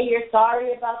 say you're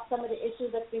sorry about some of the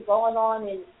issues that's been going on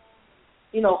in,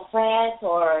 France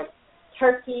or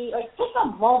Turkey. Like, take a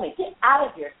moment, get out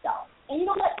of yourself. And you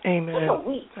know what? Amen. Take a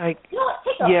week. You know what?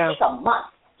 Take a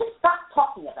month. Just stop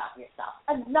talking about yourself.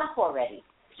 Enough already.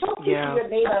 Show people you're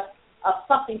made of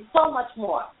something so much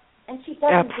more. And she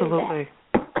doesn't do that.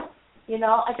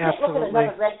 I can't look at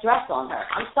another red dress on her.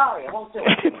 I'm sorry, I won't do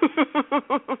it.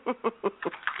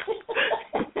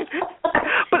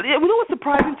 But you know what's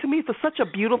surprising to me? For such a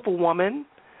beautiful woman,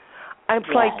 it's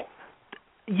like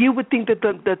you would think that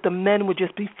the men would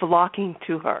just be flocking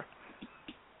to her.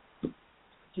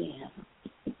 Yeah.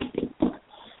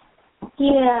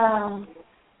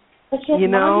 But she has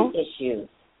mommy issues.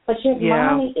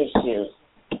 Mommy issues.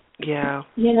 Yeah.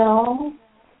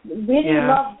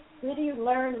 Where do you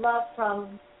learn love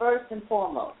from first and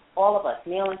foremost? All of us,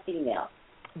 male and female.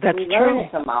 That's we true. Learn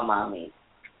it from our mommies.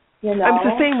 It's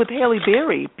the same with Halle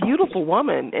Berry. Beautiful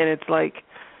woman. And it's like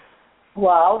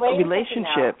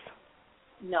relationships.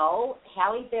 No,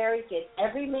 Halle Berry gets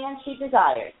every man she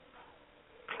desires.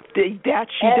 That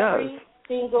she does. Every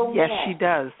single man. Yes, she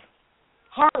does.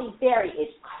 Halle Berry is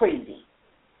crazy.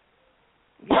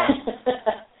 Yeah.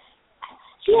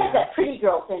 She has that pretty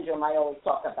girl syndrome I always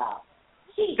talk about.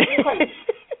 She's crazy.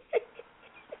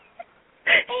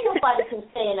 Ain't nobody can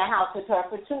stay in the house with her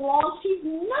for too long. She's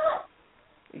nuts.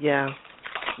 Yeah.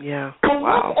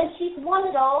 And she's one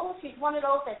of those. She's one of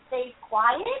those that stays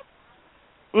quiet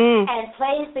and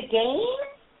plays the game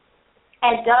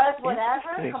and does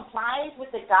whatever, complies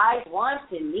with the guy's wants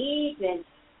and needs, and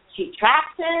she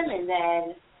traps him, and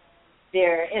then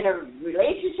they're in a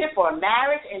relationship or a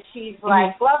marriage, and she's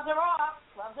like, gloves are off.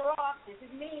 This is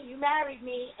me. You married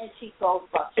me, and she goes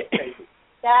fucking crazy.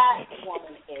 That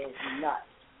woman is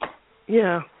nuts.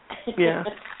 Yeah.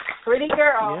 Pretty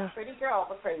girl,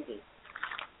 but crazy.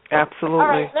 Absolutely. All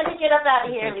right, let me get up out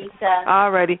of here, Lisa.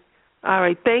 All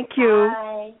right. Thank you.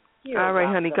 Bye. All right,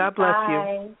 honey. God bless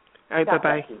you. All right, God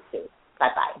bye-bye. bless you too.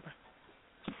 Bye-bye.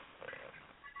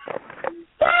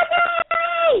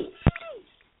 Debbie!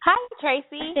 Hi,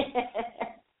 Tracy.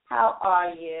 How are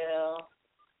you?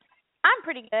 I'm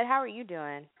pretty good. How are you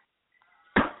doing?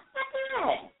 Not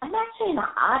bad. I'm actually in an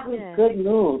oddly good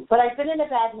mood, but I've been in a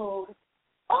bad mood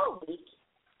all week.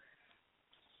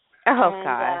 Oh,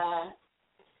 gosh.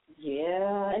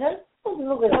 Yeah, and I was a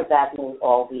little bit of a bad mood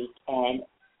all week, and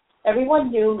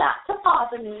everyone knew not to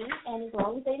bother me, and as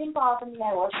long as they didn't bother me,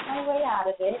 I worked my way out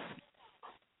of it.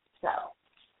 So,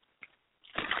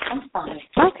 I'm fine.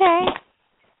 Okay.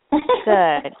 Good.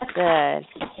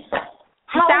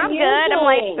 You sound good. Doing? I'm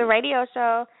like the radio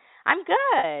show. I'm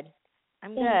good.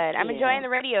 Thank I'm you. enjoying the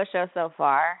radio show so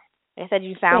far. They said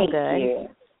you sound good.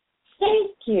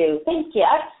 Thank you.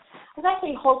 I was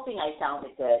actually hoping I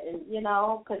sounded good, and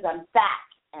because I'm back,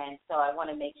 and so I want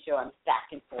to make sure I'm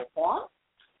back in full form.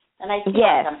 And I feel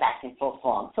like I'm back in full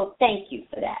form. So thank you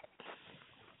for that.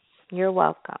 You're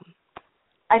welcome.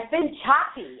 I've been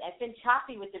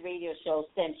choppy with the radio show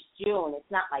since June.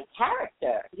 It's not my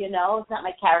character, It's not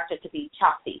my character to be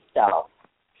choppy. So,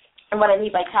 and what I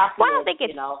mean by choppy is,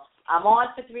 I'm on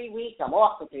for 3 weeks, I'm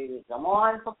off for 3 weeks. I'm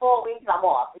on for 4 weeks, I'm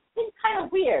off. It's been kind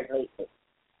of weird lately.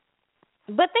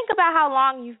 But think about how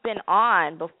long you've been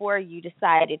on before you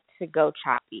decided to go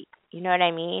choppy. You know what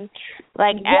I mean?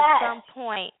 Like, at some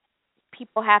point,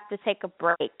 people have to take a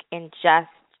break and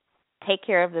just take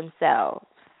care of themselves.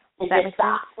 Does that make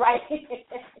sense? Right?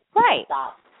 Right.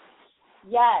 Stop.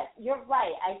 Yes, you're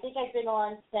right. I think I've been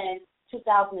on since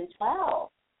 2012.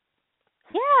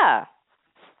 Yeah.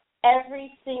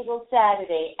 Every single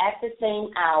Saturday at the same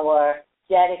hour,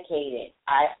 dedicated.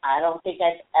 I don't think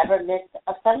I've ever missed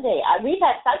a Sunday. We've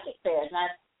had psychic fairs, and I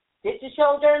did the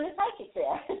show during the psychic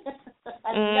fair.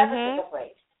 I never took a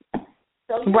break.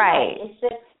 So right. It's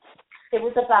just, it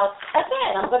was about,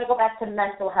 again, I'm going to go back to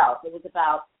mental health. It was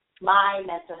about my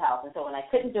mental health, and so when I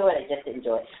couldn't do it, I just didn't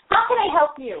do it. How can I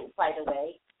help you, by the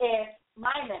way, if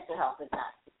my mental health is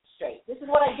not straight? This is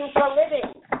what I do for a living.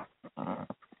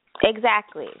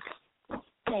 Exactly.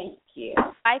 Thank you.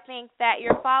 I think that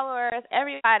your followers,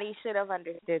 everybody should have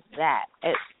understood that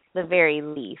at the very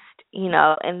least,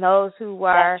 and those who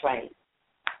are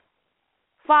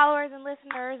followers and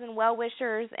listeners and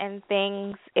well-wishers and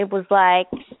things, it wasn't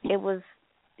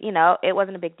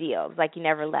a big deal. It was like you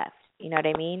never left. You know what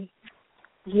I mean?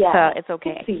 Yeah. So it's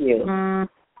okay. Good for you.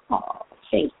 Oh,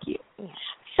 thank you.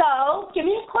 So, give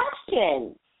me a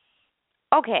question.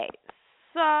 Okay.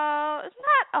 So, it's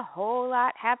not a whole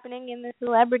lot happening in the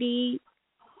celebrity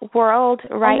world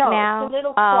right now. It's a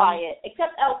little quiet,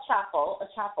 except El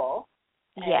Chapo.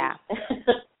 Yeah.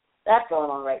 That's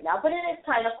going on right now. But it is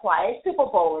kind of quiet. Super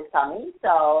Bowl is coming,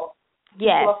 so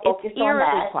yes, people are focused it's eerily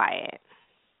on that. quiet.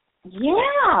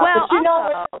 Yeah. Well,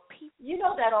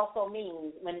 but that also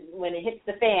means when it hits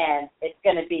the fan, it's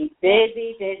going to be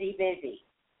busy, busy, busy.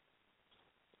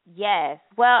 Yes.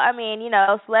 Well, I mean,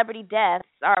 celebrity deaths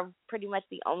are pretty much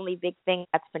the only big thing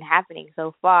that's been happening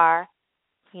so far.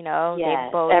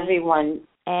 Yes, both everyone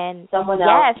and someone else.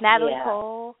 Yes, Natalie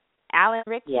Cole, Alan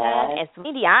Rickman, and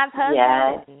Celine Dion's husband.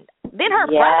 Yes. And then her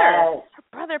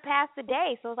brother passed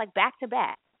today, so it was like back to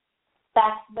back.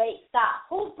 Wait, stop.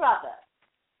 Whose brother?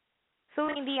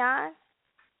 Celine Dion.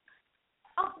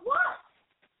 Of what?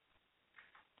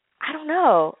 I don't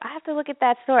know. I have to look at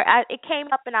that story. It came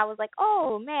up and I was like,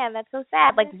 oh man, that's so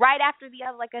sad. Like right after the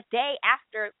other, like a day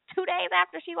after, 2 days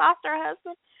after she lost her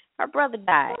husband, her brother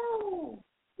died.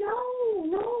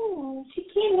 No. She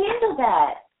can't handle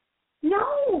that.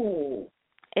 No.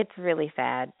 It's really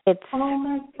sad. It's oh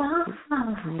my God.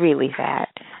 Really sad.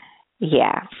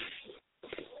 Yeah.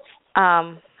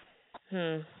 I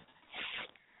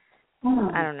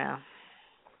don't know.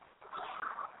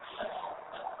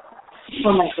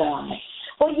 Oh my God.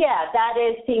 Well, yeah, that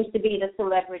seems to be the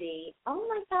celebrity. Oh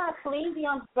my God, Celine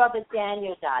Dion's brother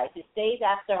Daniel died 6 days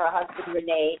after her husband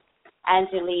Renee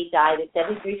Angeli died at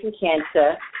 73 from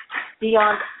cancer.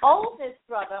 Dion's oldest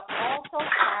brother also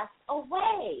passed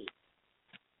away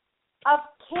of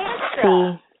cancer.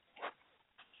 See.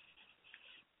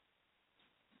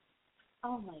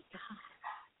 Oh my God.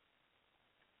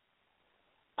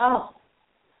 Oh.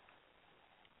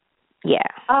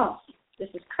 Yeah. Oh. This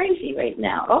is crazy right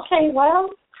now. Okay, well,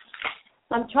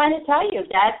 I'm trying to tell you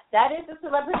that is the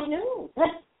celebrity news.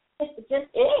 It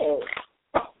just is.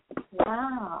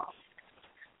 Wow.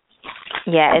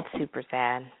 Yeah, it's super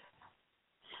sad.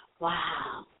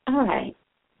 Wow. All right.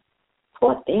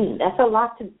 Poor thing. That's a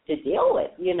lot to deal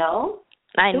with,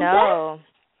 I know.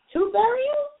 2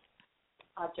 burials?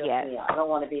 Oh, just yes. me. I don't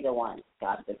want to be the one.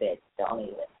 God forbid. Don't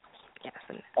even. Yes.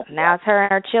 Now it's her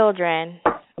and her children.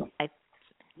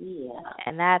 Yeah.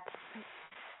 And that's,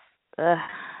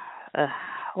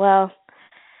 well,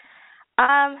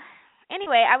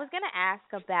 anyway, I was going to ask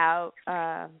about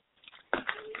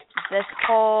this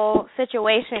whole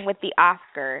situation with the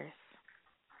Oscars.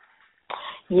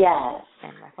 Yes.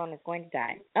 And my phone is going to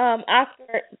die.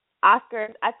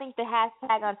 Oscars, I think the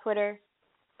hashtag on Twitter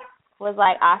was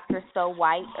like Oscars so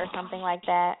white or something like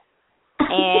that.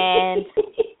 And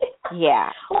yeah.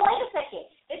 Well, wait a second.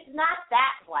 It's not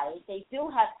that white. They do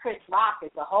have Chris Rock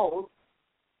as a host.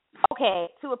 Okay,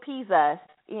 to appease us,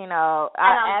 you know,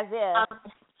 as if.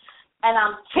 And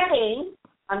I'm kidding.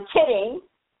 I'm kidding.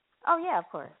 Oh, yeah, of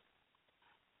course.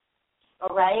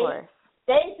 All right? Of course.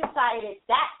 They decided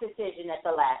that decision at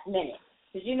the last minute.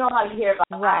 Because you know how you hear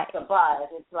about Oscar buzz.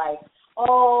 It's like,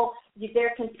 oh,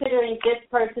 they're considering this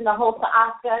person to host the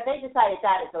Oscar. They decided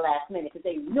that at the last minute because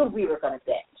they knew we were going to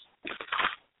bitch.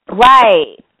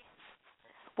 Right.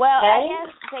 Well, I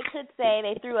guess they could say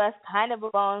they threw us kind of a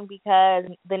bone because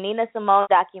the Nina Simone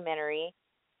documentary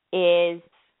is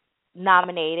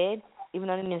nominated, even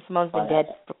though Nina Simone's been dead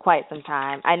for quite some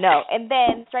time. I know. And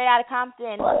then Straight Outta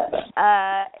Compton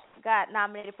got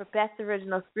nominated for Best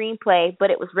Original Screenplay,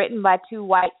 but it was written by 2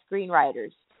 white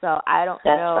screenwriters. So I don't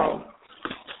know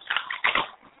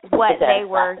what they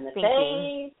were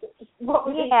thinking. What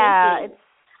were they thinking?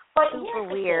 But super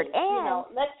weird. And you know,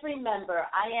 let's remember,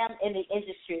 I am in the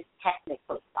industry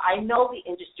technically. I know the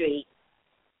industry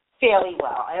fairly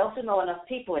well. I also know enough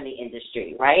people in the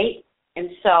industry, right? And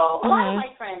so a lot of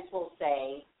my friends will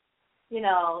say, you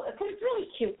know, because it's really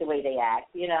cute the way they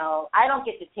act. You know, I don't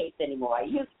get the tapes anymore. I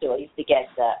used to. I used to get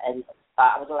and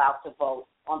I was allowed to vote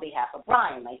on behalf of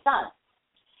Brian, my son.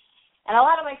 And a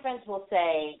lot of my friends will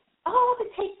say, oh, the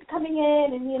tapes are coming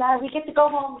in, and, you know, we get to go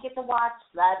home, we get to watch,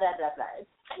 blah, blah, blah, blah. It's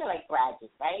kind of like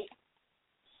bragging, right?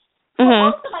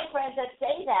 Well, most of my friends that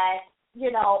say that,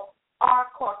 you know, are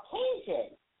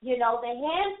Caucasian. You know, the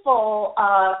handful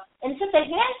of, and it's just a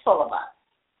handful of us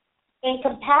in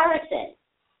comparison.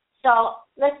 So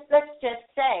let's just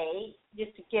say,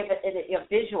 just to give it a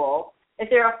visual, if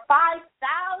there are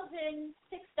 5,000,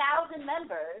 6,000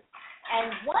 members,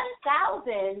 and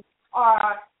 1,000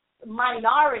 are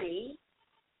minority,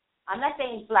 I'm not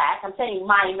saying black, I'm saying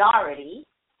minority,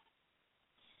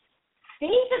 these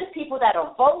are the people that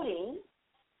are voting.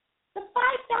 The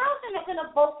 5,000 are going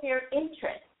to vote their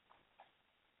interest.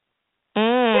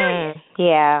 Period.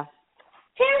 Yeah.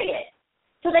 Period.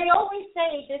 So they always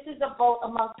say this is a vote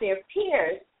amongst their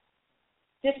peers.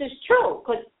 This is true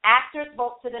because actors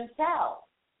vote for themselves.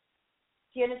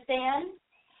 Do you understand?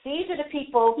 These are the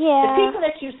people, the people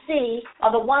that you see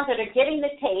are the ones that are getting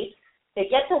the tapes. They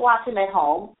get to watch them at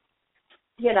home,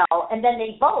 you know, and then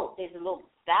they vote. There's a little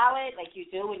ballot like you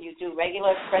do when you do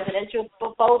regular presidential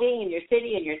voting in your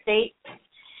city, in your state,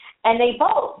 and they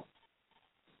vote.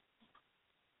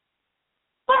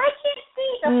 But I can't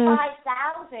see the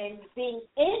 5,000 being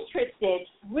interested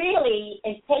really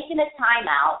in taking the time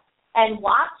out and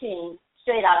watching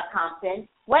Straight Outta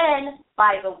Compton when,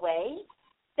 by the way,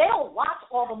 they don't watch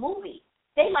all the movies.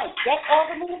 They might get all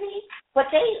the movies,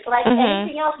 but they, like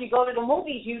anything else, you go to the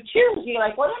movies, you choose. You're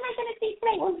like, what am I going to see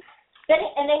today?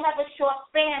 And they have a short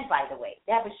span, by the way.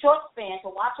 They have a short span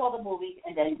to watch all the movies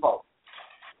and then vote.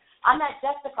 I'm not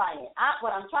justifying it.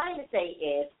 What I'm trying to say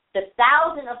is the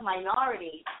 1,000 of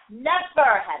minority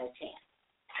never had a chance.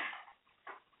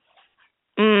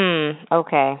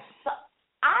 Okay. So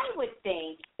I would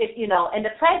think, if you know, and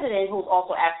the president, who's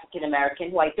also African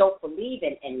American, who I don't believe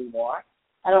in anymore,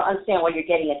 I don't understand why you're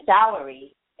getting a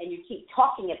salary and you keep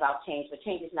talking about change, but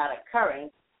change is not occurring.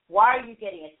 Why are you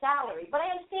getting a salary? But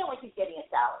I understand why she's getting a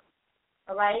salary.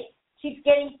 All right? She's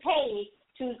getting paid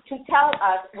to tell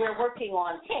us we're working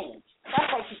on change.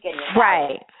 That's why she's getting a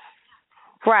salary.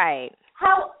 Right.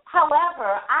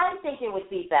 However, I think it would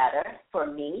be better for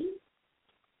me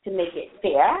to make it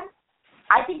fair.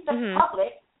 I think the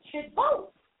public should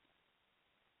vote.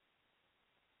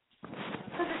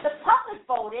 Because if the public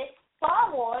voted,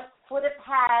 Star Wars would have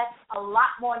had a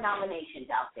lot more nominations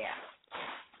out there.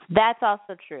 That's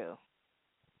also true.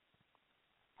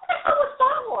 How was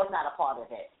Star Wars not a part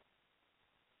of it?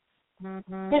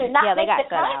 Did it not they make got the shut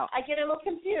cut? out. I get a little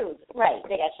confused. Right,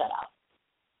 they got shut out.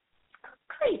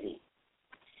 Crazy.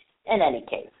 In any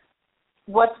case,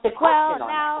 what's the question on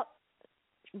now,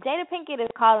 Jada Pinkett is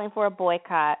calling for a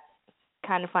boycott.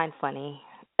 Kind of find funny.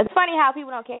 It's funny how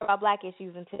people don't care about black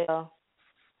issues until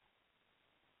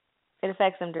it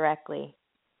affects them directly,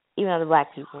 even though they're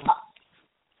black people.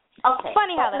 Okay.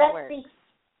 Funny how that works.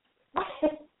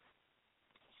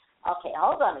 Okay,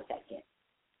 hold on a second.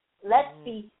 Let's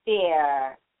be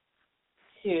fair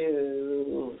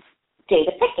to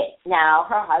Jada Pinkett. Now,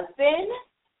 her husband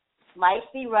might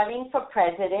be running for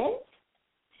president,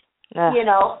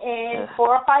 in 4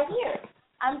 or 5 years.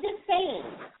 I'm just saying,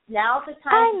 now's the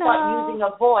time to start using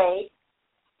a void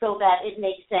so that it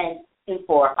makes sense in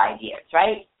 4 or 5 years,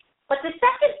 right? But the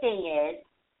second thing is,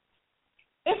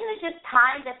 isn't it just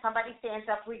time that somebody stands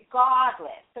up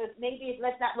regardless? So maybe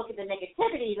let's not look at the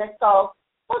negativity. Let's go,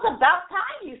 well, it's about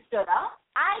time you stood up.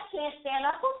 I can't stand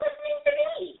up. Who's listening to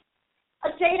me? A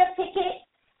Jada Pinkett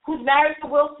who's married to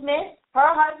Will Smith,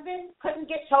 her husband couldn't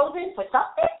get chosen for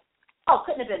something? Oh,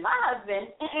 couldn't have been my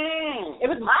husband. It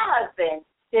was my husband.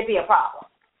 There'd be a problem.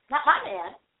 Not my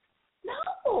man.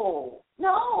 No.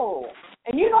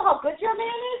 And you know how good your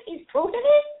man is? He's proven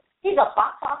it. He's a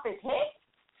box office hit.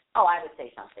 Oh, I would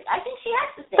say something. I think she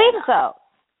has to say even so.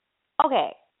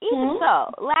 Okay. Even so.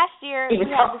 Last year, we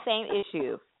had the same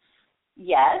issue.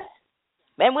 Yes.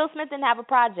 And Will Smith didn't have a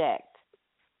project.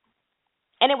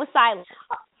 And it was silent.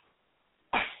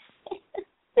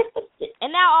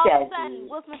 And now all of a sudden,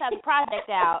 Will Smith has a project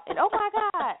out. And oh, my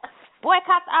God.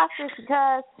 Boycott the Oscars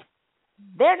because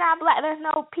they're not black. There's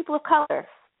no people of color.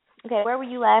 Okay, where were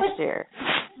you last year?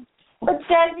 But,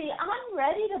 Desi, I'm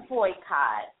ready to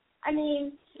boycott. I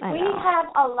mean, we have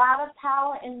a lot of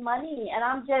power and money, and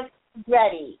I'm just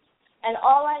ready. And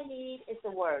all I need is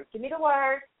the word. Give me the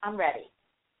word. I'm ready.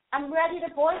 I'm ready to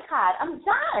boycott. I'm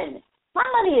done. My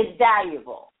money is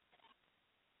valuable.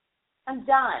 I'm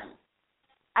done.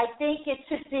 I think it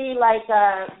should be like,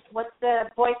 what's the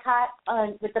boycott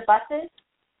with the buses?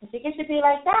 I think it should be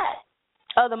like that.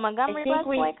 Oh, the Montgomery bus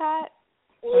boycott?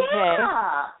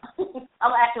 Yeah. Okay.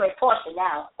 I'm actually a Porsche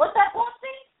now. What's that bus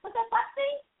thing? What's that bus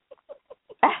thing?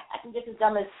 I'm just as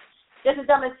dumb as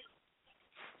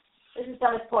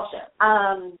Porsche.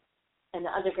 And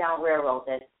the Underground Railroad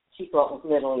that she thought was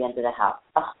literally under the house.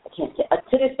 I can't say.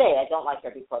 To this day, I don't like her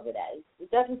because of that.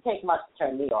 It doesn't take much to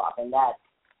turn me off, and that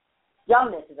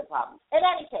dumbness is a problem. In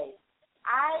any case,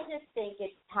 I just think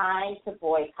it's time to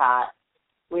boycott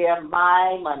where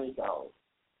my money goes.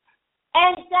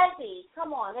 And Desi,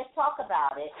 come on, let's talk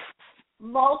about it.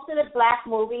 Most of the black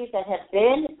movies that have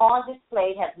been on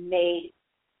display have made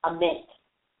a mint.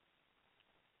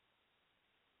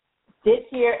 This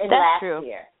year and last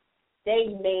year, they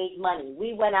made money.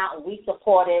 We went out and we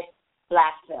supported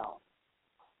black film.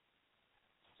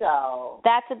 So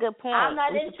that's a good point. I'm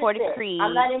not interested. Creed.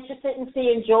 I'm not interested in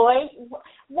seeing Joy.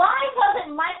 Why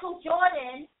wasn't Michael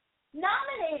Jordan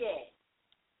nominated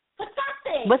for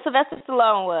something? But Sylvester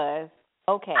Stallone was.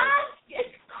 Okay.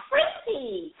 It's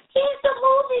crazy. He's the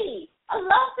movie. I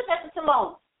love Sylvester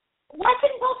Stallone. Why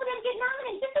couldn't both of them get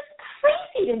nominated? This is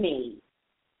crazy to me.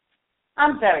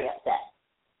 I'm very upset.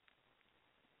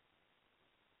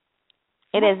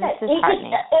 It is. It's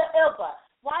disheartening. Ilba,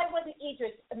 why wasn't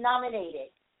Idris nominated?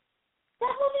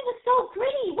 That movie was so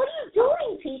gritty. What are you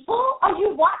doing, people? Are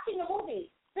you watching the movie?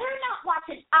 They're not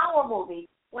watching our movie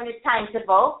when it's time to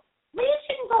vote. We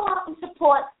shouldn't go out and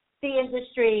support the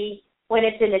industry when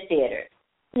it's in the theater.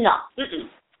 No.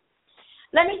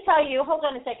 Let me tell you, hold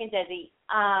on a second, Desi.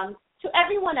 To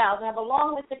everyone else, I have a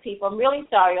long list of people. I'm really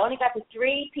sorry. I only got to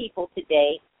 3 people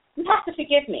today. You have to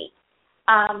forgive me.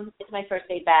 It's my first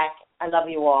day back. I love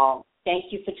you all.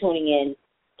 Thank you for tuning in.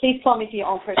 Please call me for your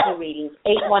own personal readings,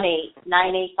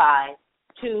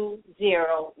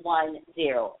 818-985-2010.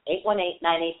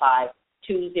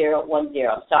 818-985-2010.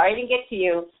 I'm sorry I didn't get to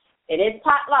you. It is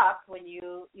potluck when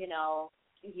you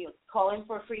call in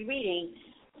for a free reading.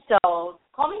 So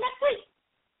call me next week.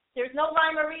 There's no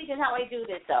rhyme or reason how I do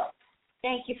this, though.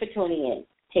 Thank you for tuning in.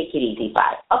 Take it easy.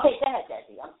 Bye. Okay, go ahead,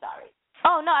 Desi. I'm sorry.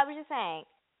 Oh, no, I was just saying.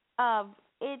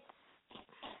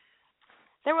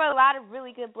 There were a lot of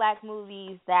really good black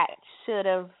movies that should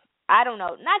have, I don't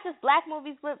know, not just black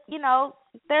movies, but,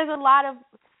 there's a lot of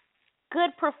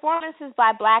good performances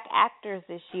by black actors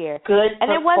this year.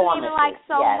 And it wasn't even like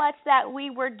so much that we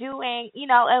were doing,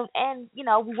 and we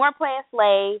weren't playing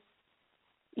slaves.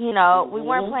 We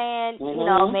weren't playing,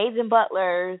 maids and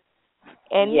butlers.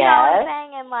 And you know what I'm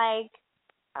saying? And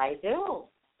I do.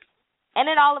 And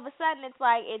then all of a sudden it's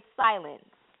like it's silence.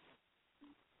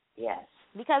 Yes.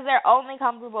 Because they're only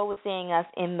comfortable with seeing us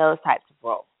in those types of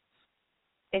roles.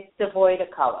 It's devoid of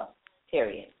color,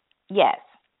 period. Yes.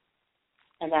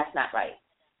 And that's not right.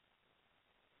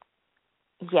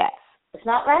 Yes. It's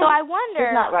not right. So I wonder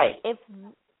it's not right.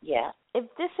 if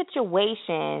this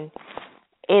situation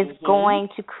is going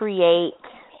to create,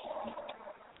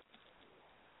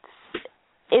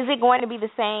 is it going to be the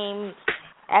same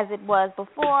as it was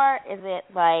before?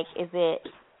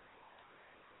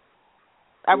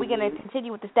 Are we going to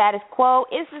continue with the status quo?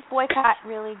 Is this boycott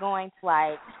really going to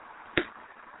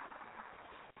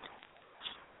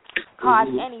cause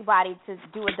anybody to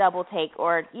do a double take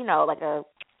or, you know, like a,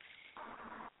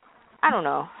 I don't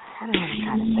know what I'm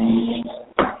trying to say.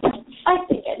 I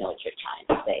think I know what you're trying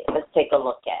to say. Let's take a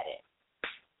look at it.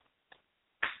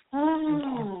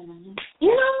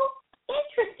 You know,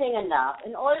 interesting enough,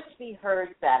 in order to be heard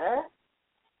better,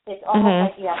 it's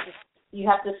almost like you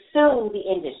have to sue the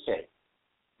industry.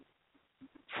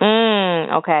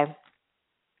 Okay.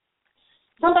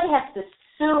 Somebody has to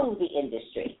sue the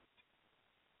industry.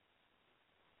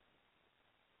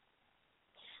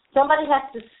 Somebody has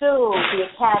to sue the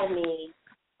Academy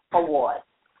Awards.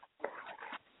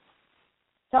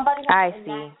 Somebody has to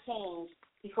enact change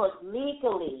because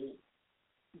legally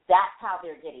that's how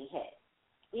they're getting hit.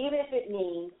 Even if it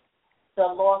means the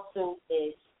lawsuit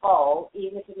is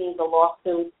even if it means the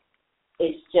lawsuit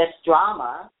is just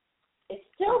drama, it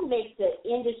still makes the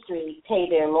industry pay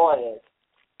their lawyers,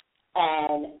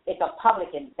 and it's a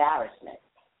public embarrassment.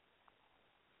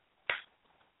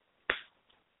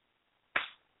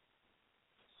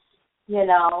 You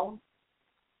know,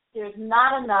 there's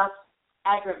not enough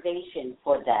aggravation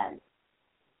for them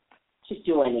to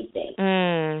do anything.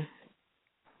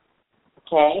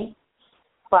 Okay?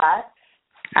 But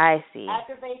I see.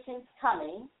 Aggravation's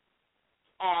coming,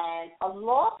 and a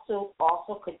lawsuit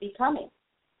also could be coming.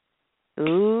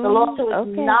 Ooh, the lawsuit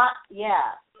is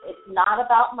it's not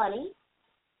about money.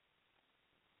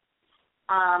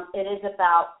 It is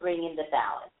about bringing the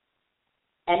balance.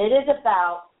 And it is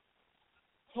about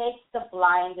take the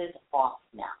blinders off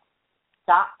now.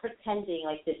 Stop pretending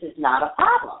like this is not a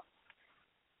problem.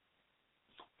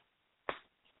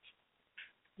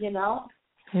 You know?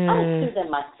 I would sue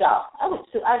them myself.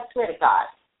 I swear to God,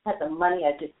 if I had the money,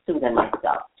 I'd just sue them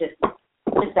myself, just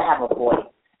to have a voice.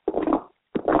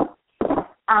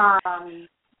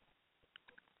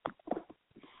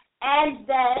 And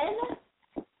then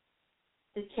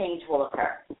the change will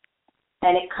occur.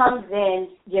 And it comes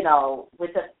in, you know,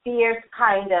 with a fierce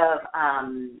kind of,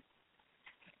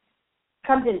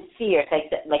 comes in fierce,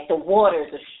 like the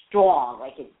waters are strong,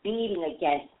 like it's beating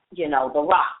against, you know, the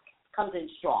rock. Comes in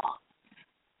strong.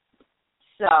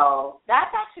 So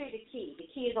that's actually the key. The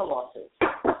key is a lawsuit.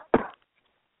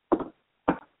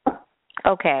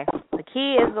 Okay. The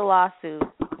key is the lawsuit.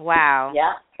 Wow.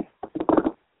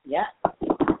 Yeah.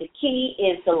 The key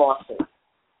is the lawsuit.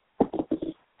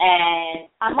 And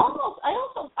I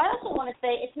also want to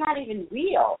say it's not even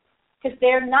real because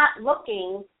they're not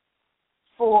looking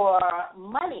for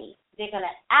money. They're going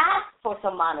to ask for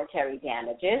some monetary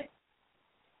damages.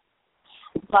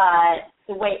 But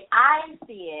the way I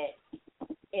see it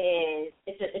is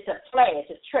it's a play, it's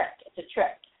a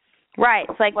trick. Right.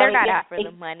 It's like they're not after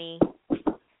the money.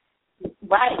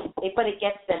 Right. But it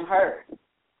gets them heard.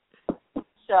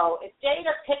 So if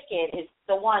Jada Pinkett is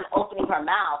the one opening her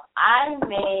mouth, I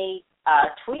may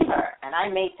tweet her and I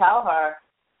may tell her,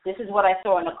 this is what I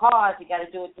saw in the cards, you got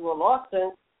to do it through a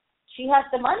lawsuit. She has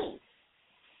the money.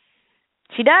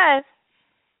 She does.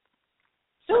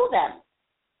 Sue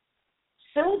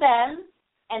them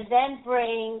and then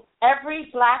bring every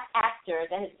black actor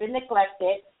that has been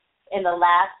neglected in the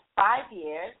last 5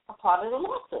 years a part of the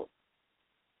lawsuit.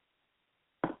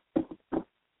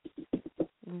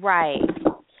 Right.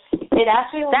 It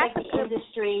actually will make the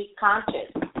industry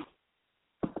conscious.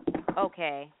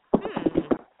 Okay.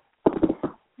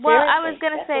 Well, I was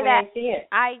going to say that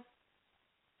I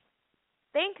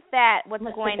think that what's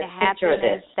going to happen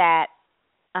is that,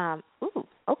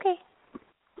 okay.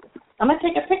 I'm going to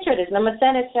take a picture of this and I'm going to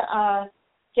send it to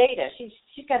Jada.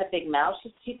 She's got a big mouth.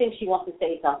 She thinks she wants to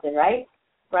say something, right?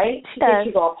 Right? She thinks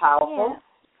she's all powerful.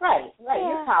 Yeah. Right. Yeah.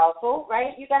 You're powerful,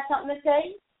 right? You got something to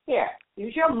say? Here,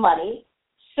 use your money,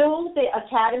 sue the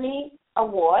Academy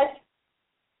Award,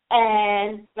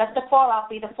 and let the fallout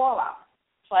be the fallout.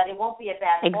 But it won't be a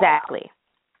bad fallout. Exactly.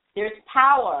 There's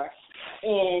power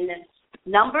in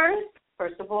numbers,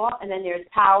 first of all, and then there's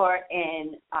power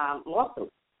in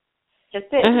lawsuits. Just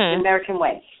it. It's the American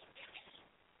way.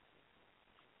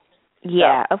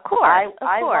 Yeah, so, of course.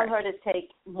 I want her to take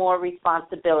more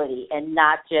responsibility and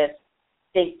not just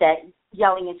think that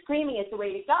yelling and screaming is the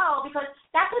way to go, because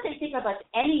that's what they think of us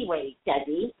anyway,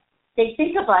 Debbie. They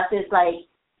think of us as like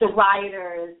the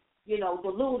rioters, you know, the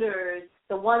looters,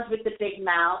 the ones with the big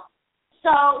mouth.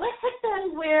 So let's hit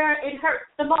them where it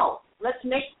hurts the most. Let's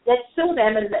sue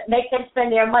them and make them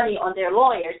spend their money on their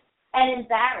lawyers and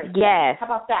embarrass them. Yes. How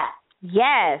about that?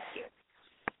 Yes.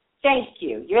 Thank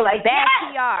you. You're like, bad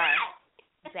yes!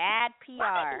 PR. Bad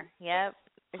PR. Yep.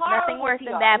 There's nothing worse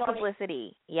than PR. bad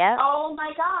publicity. Yep. Oh,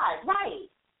 my God. Right.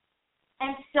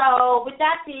 And so with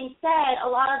that being said, a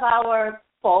lot of our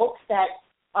folks that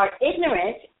are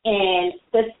ignorant in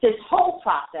this whole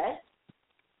process,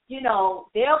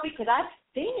 because I've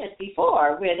seen this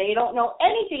before where they don't know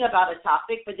anything about a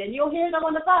topic, but then you'll hear them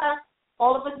on the bus.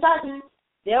 All of a sudden,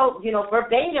 they'll,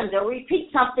 verbatim, they'll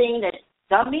repeat something that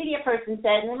some media person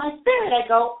said, and in my spirit I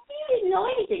go, you didn't know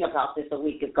anything about this a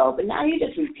week ago, but now you're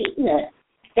just repeating the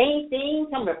same thing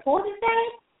some reporter said.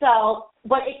 So,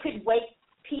 but it could wake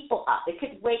people up. It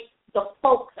could wake the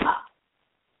folks up.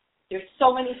 There's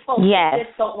so many folks that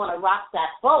just don't want to rock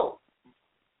that boat,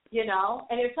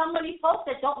 and there's so many folks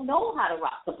that don't know how to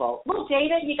rock the boat. Well,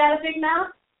 Jada, you got a big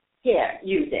mouth? Here,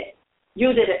 use it.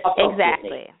 Use it appropriately.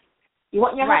 Exactly. You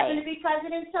want your husband to be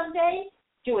president someday?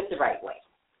 Do it the right way.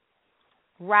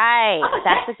 Right.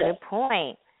 That's a good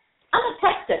point. I'm a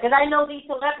texter because I know these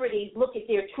celebrities look at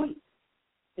their tweets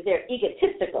because they're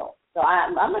egotistical. So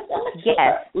I'm a tweeter.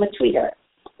 Yes. I'm a tweeter.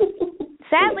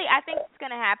 Sadly, I think what's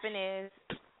going to happen is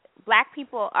Black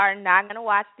people are not going to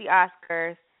watch the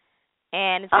Oscars,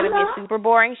 and it's going to be a super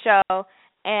boring show,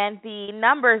 and the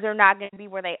numbers are not going to be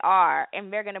where they are,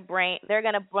 and they're going to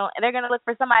look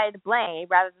for somebody to blame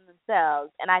rather than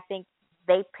themselves. And I think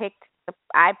they picked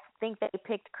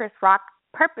Chris Rock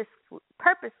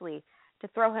purposely to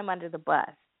throw him under the bus,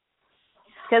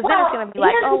 because then it's going to be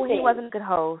like, oh, he wasn't a good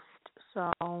host.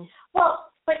 So.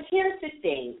 Well, but here's the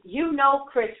thing.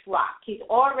 Chris Rock. He's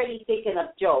already thinking of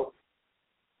jokes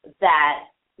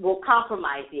that will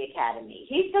compromise the Academy.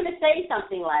 He's going to say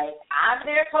something like, I'm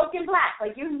their token Black.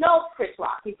 Like, Chris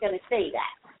Rock. He's going to say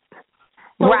that.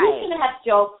 So he's going to have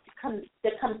jokes to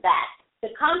combat the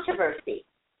controversy.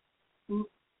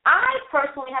 I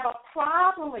personally have a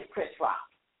problem with Chris Rock.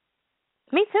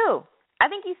 Me too. I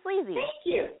think he's sleazy. Thank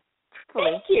you.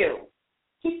 Thank you.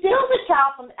 He steals a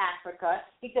child from Africa.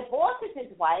 He divorces his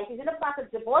wife. He's in the process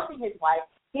of divorcing his wife.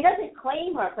 He doesn't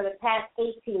claim her for the past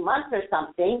 18 months or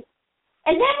something.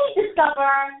 And then we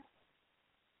discover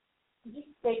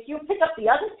that you pick up the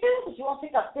other two, but you won't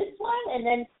pick up this one, and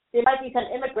then there might be some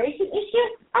immigration issue.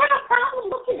 I have a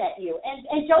problem looking at you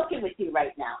and joking with you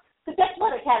right now. Because guess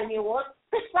what, Academy Awards?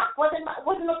 Chris Rock wasn't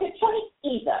a good choice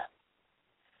either.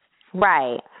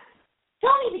 Right.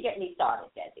 Don't even get me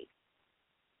started, Debbie.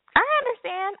 I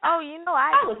understand. Oh,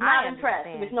 I was not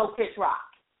impressed with no Chris Rock.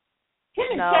 Him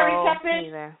and Terry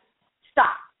Pepper,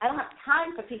 stop. I don't have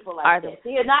time for people like this.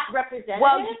 You're not representative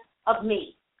of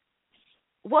me.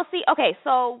 Well, see, okay,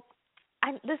 so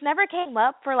this never came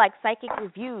up for, psychic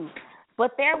reviews,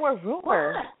 but there were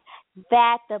rumors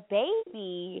that the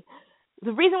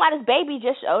reason why this baby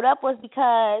just showed up was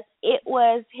because it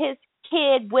was his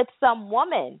kid with some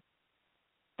woman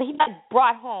that he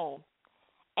brought home.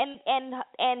 And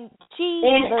she,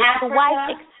 the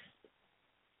wife.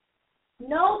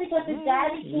 No, because the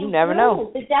daddy came You never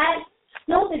know. The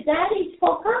daddy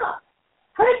spoke up.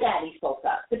 Her daddy spoke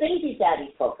up. The baby's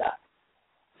daddy spoke up.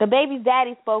 The baby's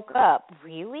daddy spoke up.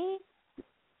 Really?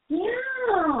 Yeah.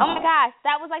 Oh my gosh,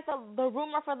 that was the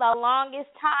rumor for the longest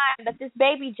time, that this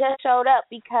baby just showed up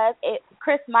because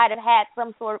Chris might have had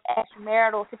some sort of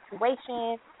extramarital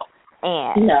situation.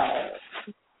 And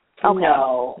okay.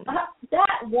 No,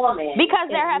 that woman. Because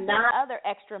there have been other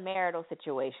extramarital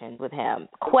situations with him,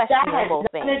 That questionable has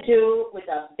nothing to do with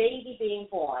a baby being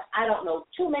born. I don't know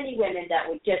too many women that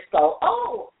would just go,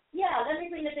 oh, yeah, let me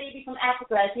bring the baby from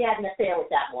Africa as he had an affair with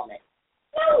that woman.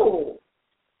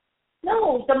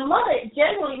 No, the mother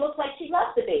generally looks like she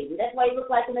loves the baby. That's why it looked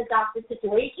like an adopted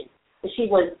situation. But she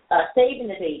was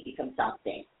saving the baby from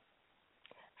something.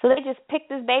 So they just picked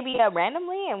this baby up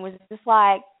randomly and was just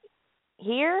like,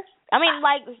 here? I mean,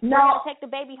 we're going to take the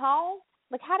baby home?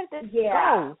 How did this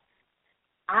go?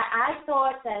 I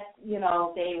thought that,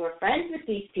 they were friends with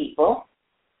these people.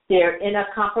 They're in a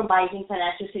compromising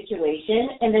financial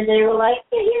situation. And then they were like,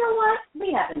 hey, you know what?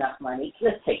 We have enough money.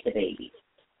 Let's take the baby.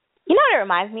 You know what it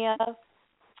reminds me of?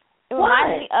 It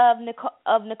reminds me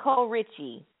of Nicole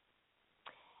Richie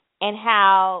and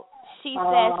how she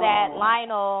says that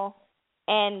Lionel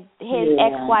and his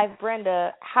ex-wife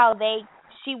Brenda, how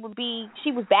she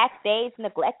was backstage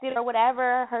neglected or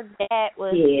whatever. Her dad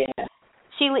was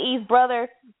Sheila E.'s brother,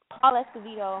 Paul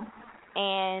Escovedo,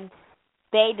 and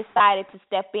they decided to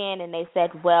step in and they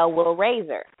said, well, we'll raise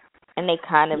her. And they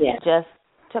kind of just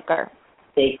took her.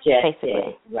 They just basically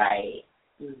did. Right.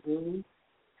 Mm-hmm.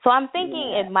 So I'm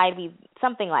thinking it might be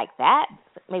something like that,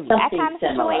 maybe that kind of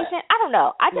situation. I don't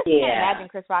know. I just can't imagine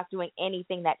Chris Rock doing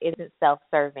anything that isn't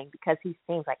self-serving because he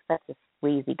seems like such a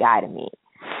sleazy guy to me.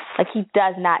 He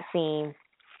does not seem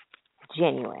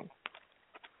genuine.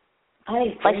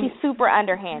 He's super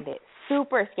underhanded,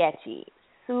 super sketchy.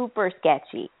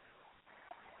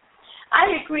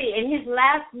 I agree. In his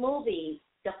last movie,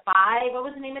 The Five, what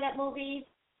was the name of that movie?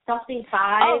 Something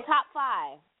Five. Oh, Top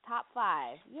Five.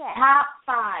 Yeah. Top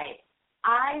Five.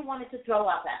 I wanted to throw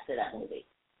up after that movie.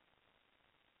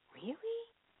 Really?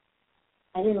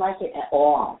 I didn't like it at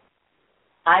all.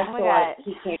 I thought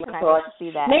he came across.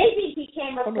 Maybe he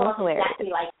came across exactly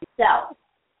like himself.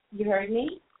 You heard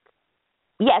me?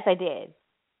 Yes, I did.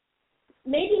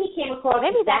 Maybe he came across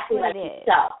exactly like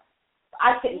himself.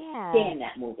 I couldn't stand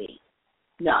that movie.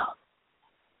 No.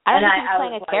 I don't think he was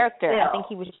playing a character. I think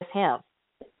he was just him.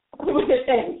 He was just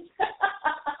him.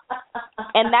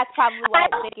 And that's probably why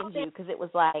it sickened you, because it was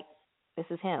like, this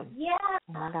is him. Yeah.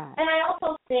 Oh my God. And I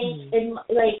also think,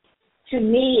 to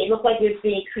me, it looked like it was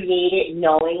being created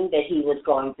knowing that he was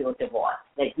going through a divorce,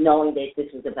 like knowing that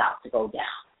this was about to go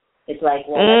down. It's like,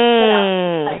 well, let's put out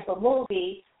this type of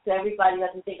movie so everybody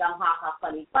doesn't think I'm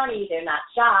funny. They're not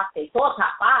shocked. They saw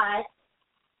top 5.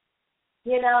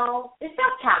 You know, it's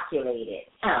not calculated.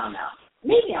 I don't know.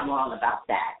 Maybe I'm wrong about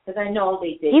that, because I know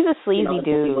they did. He's a sleazy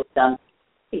dude.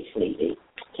 He's sleazy.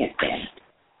 Can't stand it.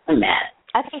 I'm mad.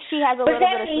 I think she has a little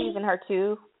bit of sleaze in her,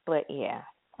 too. But, yeah.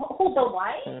 Who, the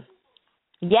wife?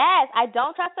 Yes, I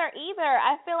don't trust her either.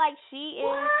 I feel like she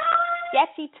is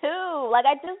sketchy, too. Like,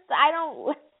 I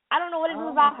don't know what it is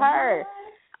about her.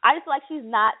 I just feel like she's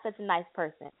not such a nice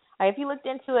person. Like, if you looked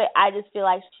into it, I just feel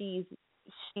like she's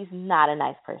not a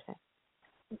nice person.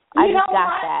 I just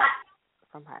got that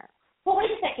from her. Well,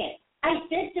 wait a second. I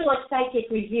did do a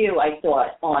psychic review, I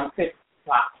thought, on Chris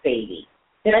Rock's baby.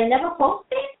 Did I never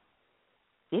post it?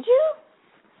 Did you?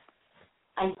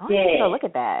 I did. I need to look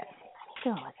at that.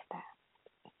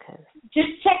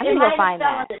 Just check. I need to find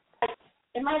that.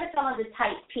 It might have fell under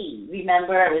type P.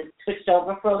 Remember, it was switched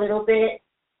over for a little bit.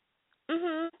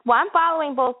 Well, I'm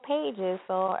following both pages,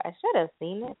 so I should have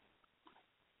seen it.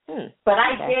 But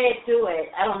I did do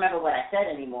it. I don't remember what I said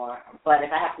anymore. But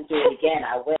if I have to do it again,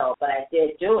 I will. But I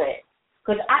did do it.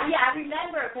 I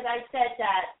remember, because I said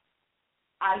that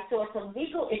I saw some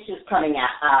legal issues coming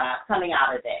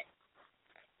out of it.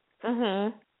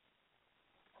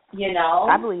 You know?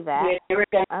 I believe that. They were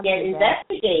going to get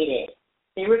investigated.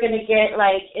 They were going to get,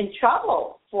 in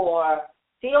trouble for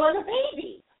stealing a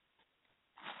baby.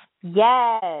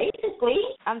 Yes. Basically.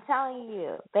 I'm telling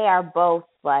you, they are both,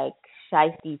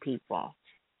 shiesty people.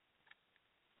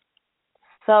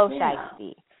 So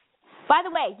shiesty. By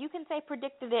the way, you can say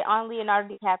predicted it on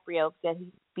Leonardo DiCaprio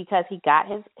because he got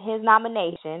his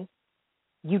nomination.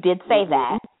 You did say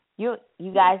that. You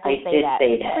guys did say that.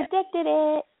 Predicted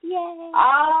it. Yay.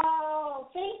 Oh,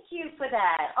 thank you for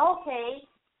that. Okay.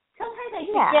 Sometimes I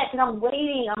forget because I'm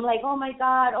waiting. I'm like, oh my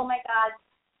God.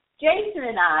 Jason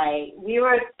and I, we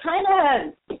were kind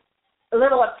of a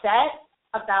little upset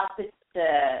about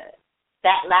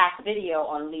that last video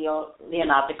on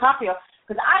Leonardo DiCaprio,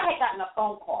 because I had gotten a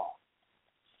phone call.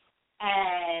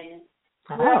 And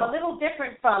we're a little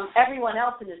different from everyone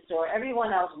else in the store.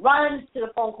 Everyone else runs to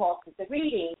the phone call to the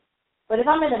reading. But if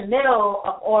I'm in the middle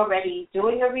of already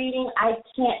doing a reading, I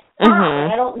can't stop.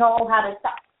 I don't know how to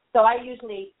stop. So I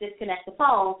usually disconnect the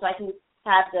phone so I can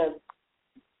have the,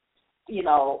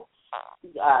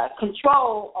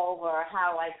 control over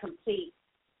how I complete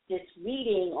this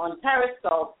reading on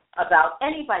Periscope about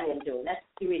anybody I'm doing. That's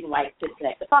the reason why I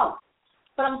disconnect the phone.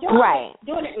 But I'm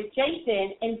doing it with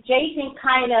Jason, and Jason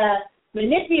kind of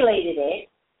manipulated it.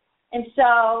 And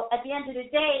so at the end of the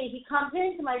day, he comes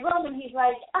into my room and he's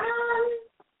like, how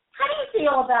do you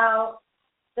feel about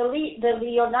the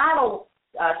Leonardo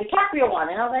DiCaprio one?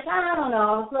 And I was like, I don't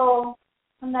know. So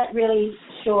I'm not really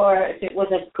sure if it was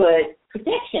a good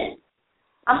prediction.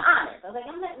 I'm honest. I was like,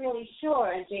 I'm not really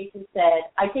sure. And Jason said,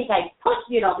 I think I pushed,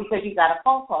 because you got a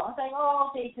phone call. I was like,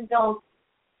 oh, Jason, don't.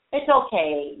 It's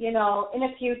okay. In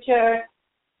the future,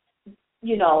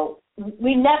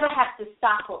 we never have to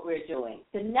stop what we're doing.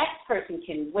 The next person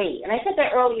can wait. And I said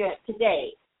that earlier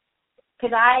today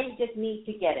because I just need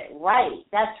to get it right.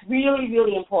 That's really,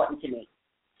 really important to me.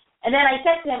 And then I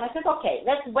said to him, okay,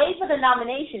 let's wait for the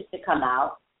nominations to come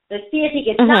out. Let's see if he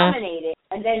gets nominated,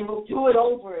 and then we'll do it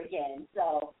over again.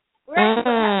 So we're actually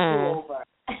going to have to do over.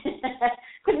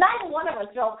 Because neither one of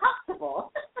us feel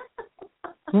comfortable.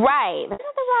 Right. There's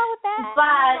nothing wrong with that.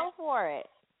 Go for it.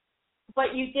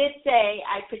 But you did say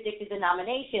I predicted the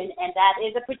nomination, and that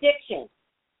is a prediction.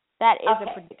 That is a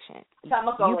prediction. So I'm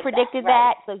gonna go you with predicted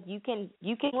that, so you can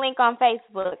link on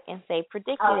Facebook and say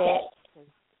predicted it.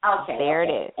 Okay. There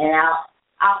it is. And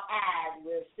I'll add,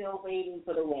 we're still waiting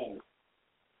for the win.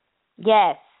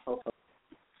 Yes. Okay.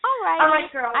 All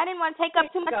right, girl. I didn't want to take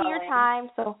up too much of your time,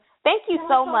 so thank you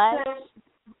so much.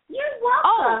 You're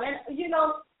welcome. And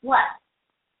what?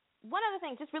 One other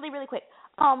thing, just really, really quick.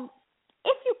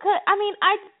 If you could,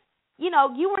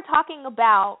 you were talking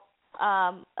about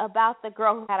the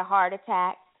girl who had a heart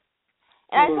attack,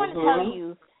 and I just want to tell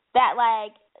you that,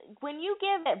 when you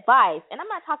give advice, and I'm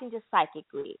not talking just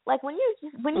psychically, like when you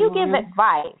give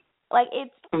advice, like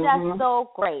it's just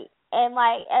so great, and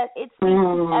like it speaks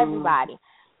to everybody,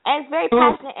 and it's very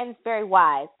passionate and it's very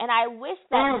wise. And I wish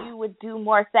that you would do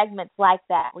more segments like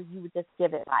that where you would just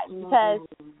give advice, because,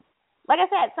 like I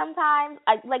said, sometimes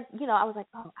I was like,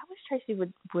 oh, I wish Tracy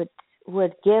would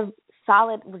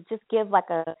just give like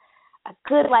a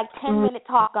good like 10-minute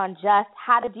talk on just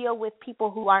how to deal with people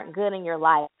who aren't good in your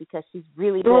life, because she's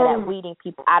really good at weeding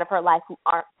people out of her life who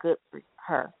aren't good for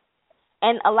her.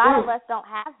 And a lot of us don't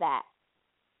have that,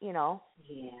 you know.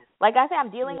 Yeah. Like I said, I'm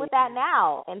dealing with that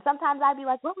now, and sometimes I'd be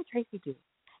like, what would Tracy do? If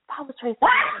I was Tracy,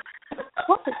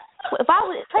 if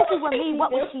Tracy were me,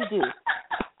 what would she do?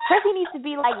 Tracy needs to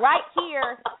be like right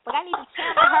here. Like I need to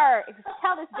channel her and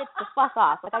tell this bitch to fuck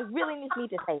off. Like I really need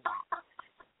to say that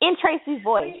in Tracy's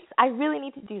voice. I really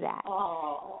need to do that.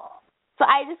 Oh. So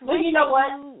I just wish you know what?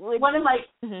 One of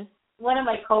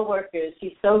my coworkers,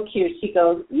 she's so cute. She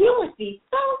goes, "You would be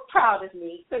so proud of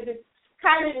me," because it's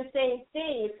kind of the same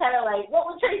thing. It's kind of like, what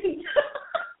would Tracy do?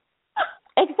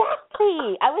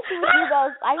 Exactly. I wish you would do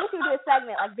those. I wish you would do a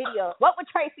segment like videos. What would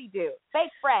Tracy do?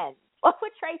 Fake friends. What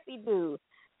would Tracy do?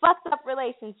 Fucked up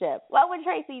relationship. What would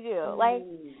Tracy do? Like,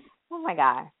 oh my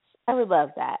gosh, I would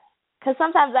love that. Because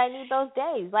sometimes I need those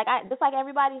days. Like just like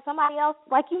everybody, somebody else.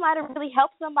 Like you might have really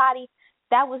helped somebody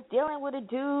that was dealing with a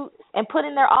dude and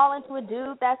putting their all into a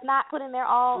dude that's not putting their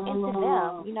all into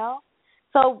them. You know.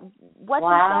 So what you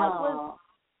said was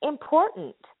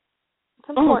important. It's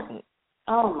important.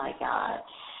 Oh my God.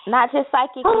 Not just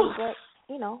psychically, but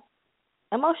you know,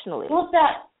 emotionally. Well,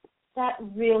 that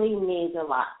really means a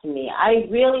lot to me. I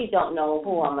really don't know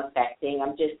who I'm affecting.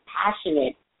 I'm just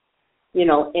passionate, you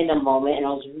know, in the moment. And I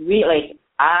was really,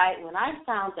 when I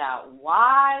found out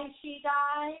why she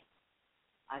died,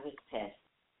 I was pissed.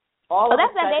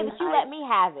 That's that day that you let me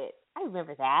have it. I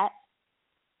remember that.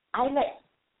 I let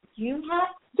you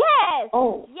have? Yes.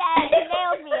 Oh. Yes, you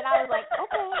nailed me. And I was like,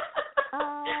 okay.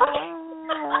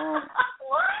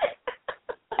 What?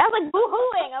 I was like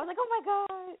boo-hooing. I was like, oh my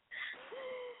God.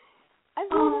 I'm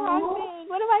doing the wrong thing.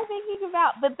 What am I thinking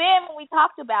about? But then when we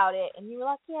talked about it, and you were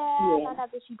like, I found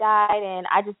out that she died, and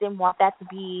I just didn't want that to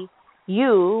be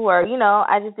you, or, you know,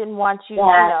 I just didn't want you,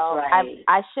 right.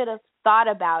 I should have thought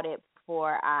about it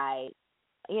before I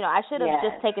should have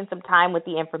just taken some time with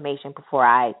the information before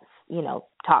I, you know,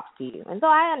 talked to you. And so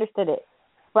I understood it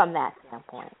from that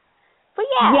standpoint. But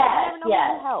I never know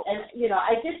what to help. And, you know,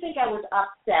 I just think I was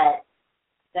upset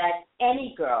that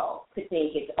any girl could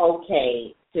think it's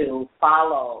okay to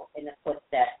follow in the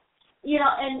footsteps. You know,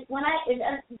 and when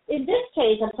in this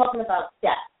case, I'm talking about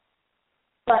death.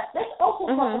 But let's also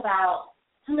talk about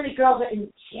how many girls are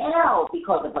in jail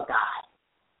because of a guy.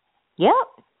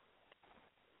 Yep.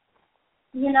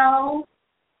 You know,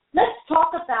 let's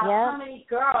talk about how many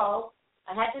girls.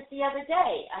 I had this the other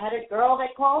day. I had a girl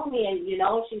that called me, and, you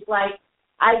know, she's like,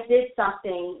 I did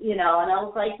something, you know, and I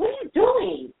was like, what are you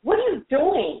doing? What are you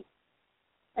doing?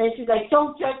 And she's like,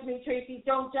 don't judge me, Tracy,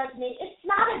 don't judge me. It's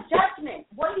not a judgment.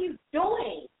 What are you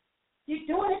doing? You're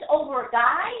doing this over a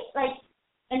guy, like,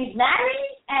 and he's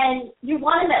married, and you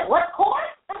want him at what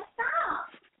cost? That's not.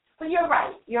 But you're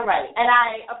right. And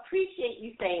I appreciate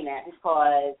you saying that,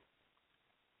 because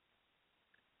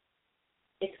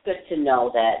it's good to know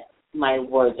that my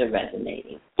words are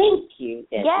resonating. Thank you,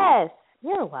 Debbie. Yes,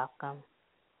 you're welcome.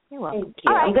 You're welcome. Thank you.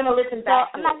 All right. I'm going to listen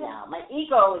back to it now. My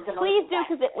ego is going to Please do,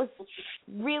 because it was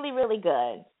really, really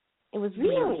good. It was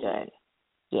really good.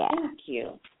 Yeah. Thank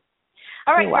you.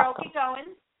 All right, girl, keep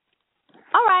going.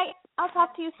 All right. I'll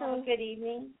talk to you soon. Have a good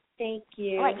evening. Thank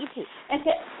you. All right, you too. And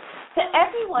to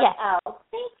everyone else,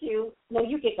 thank you. No,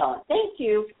 you get going. Thank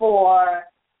you for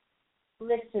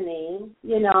listening.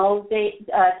 You know,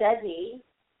 Desi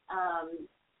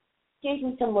gave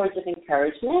me some words of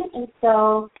encouragement, and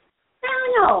so I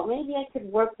don't know, maybe I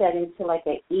could work that into like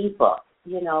an e-book.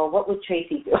 You know, what would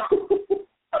Tracy do? What would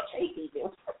Tracy do?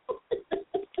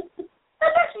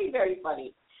 That's actually very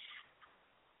funny.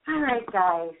 All right,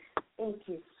 guys. Thank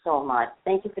you so much.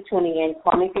 Thank you for tuning in.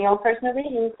 Call me for your own personal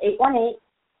readings,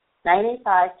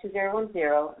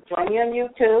 818-985-2010. Join me on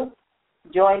YouTube.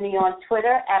 Join me on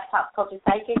Twitter at Pop Culture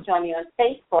Psychic. Join me on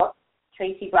Facebook,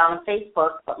 Tracy Brown on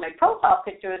Facebook. But my profile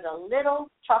picture is a little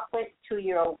chocolate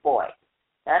 2-year-old boy.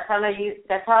 That's how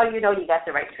you know you got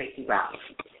the right Tracy Brown.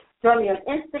 Join me on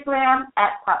Instagram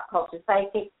at Pop Culture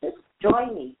Psychic. Just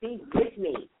join me. Be with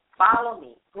me. Follow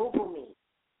me. Google me.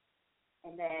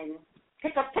 And then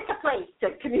pick a place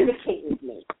to communicate with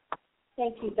me.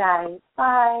 Thank you, guys.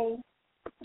 Bye.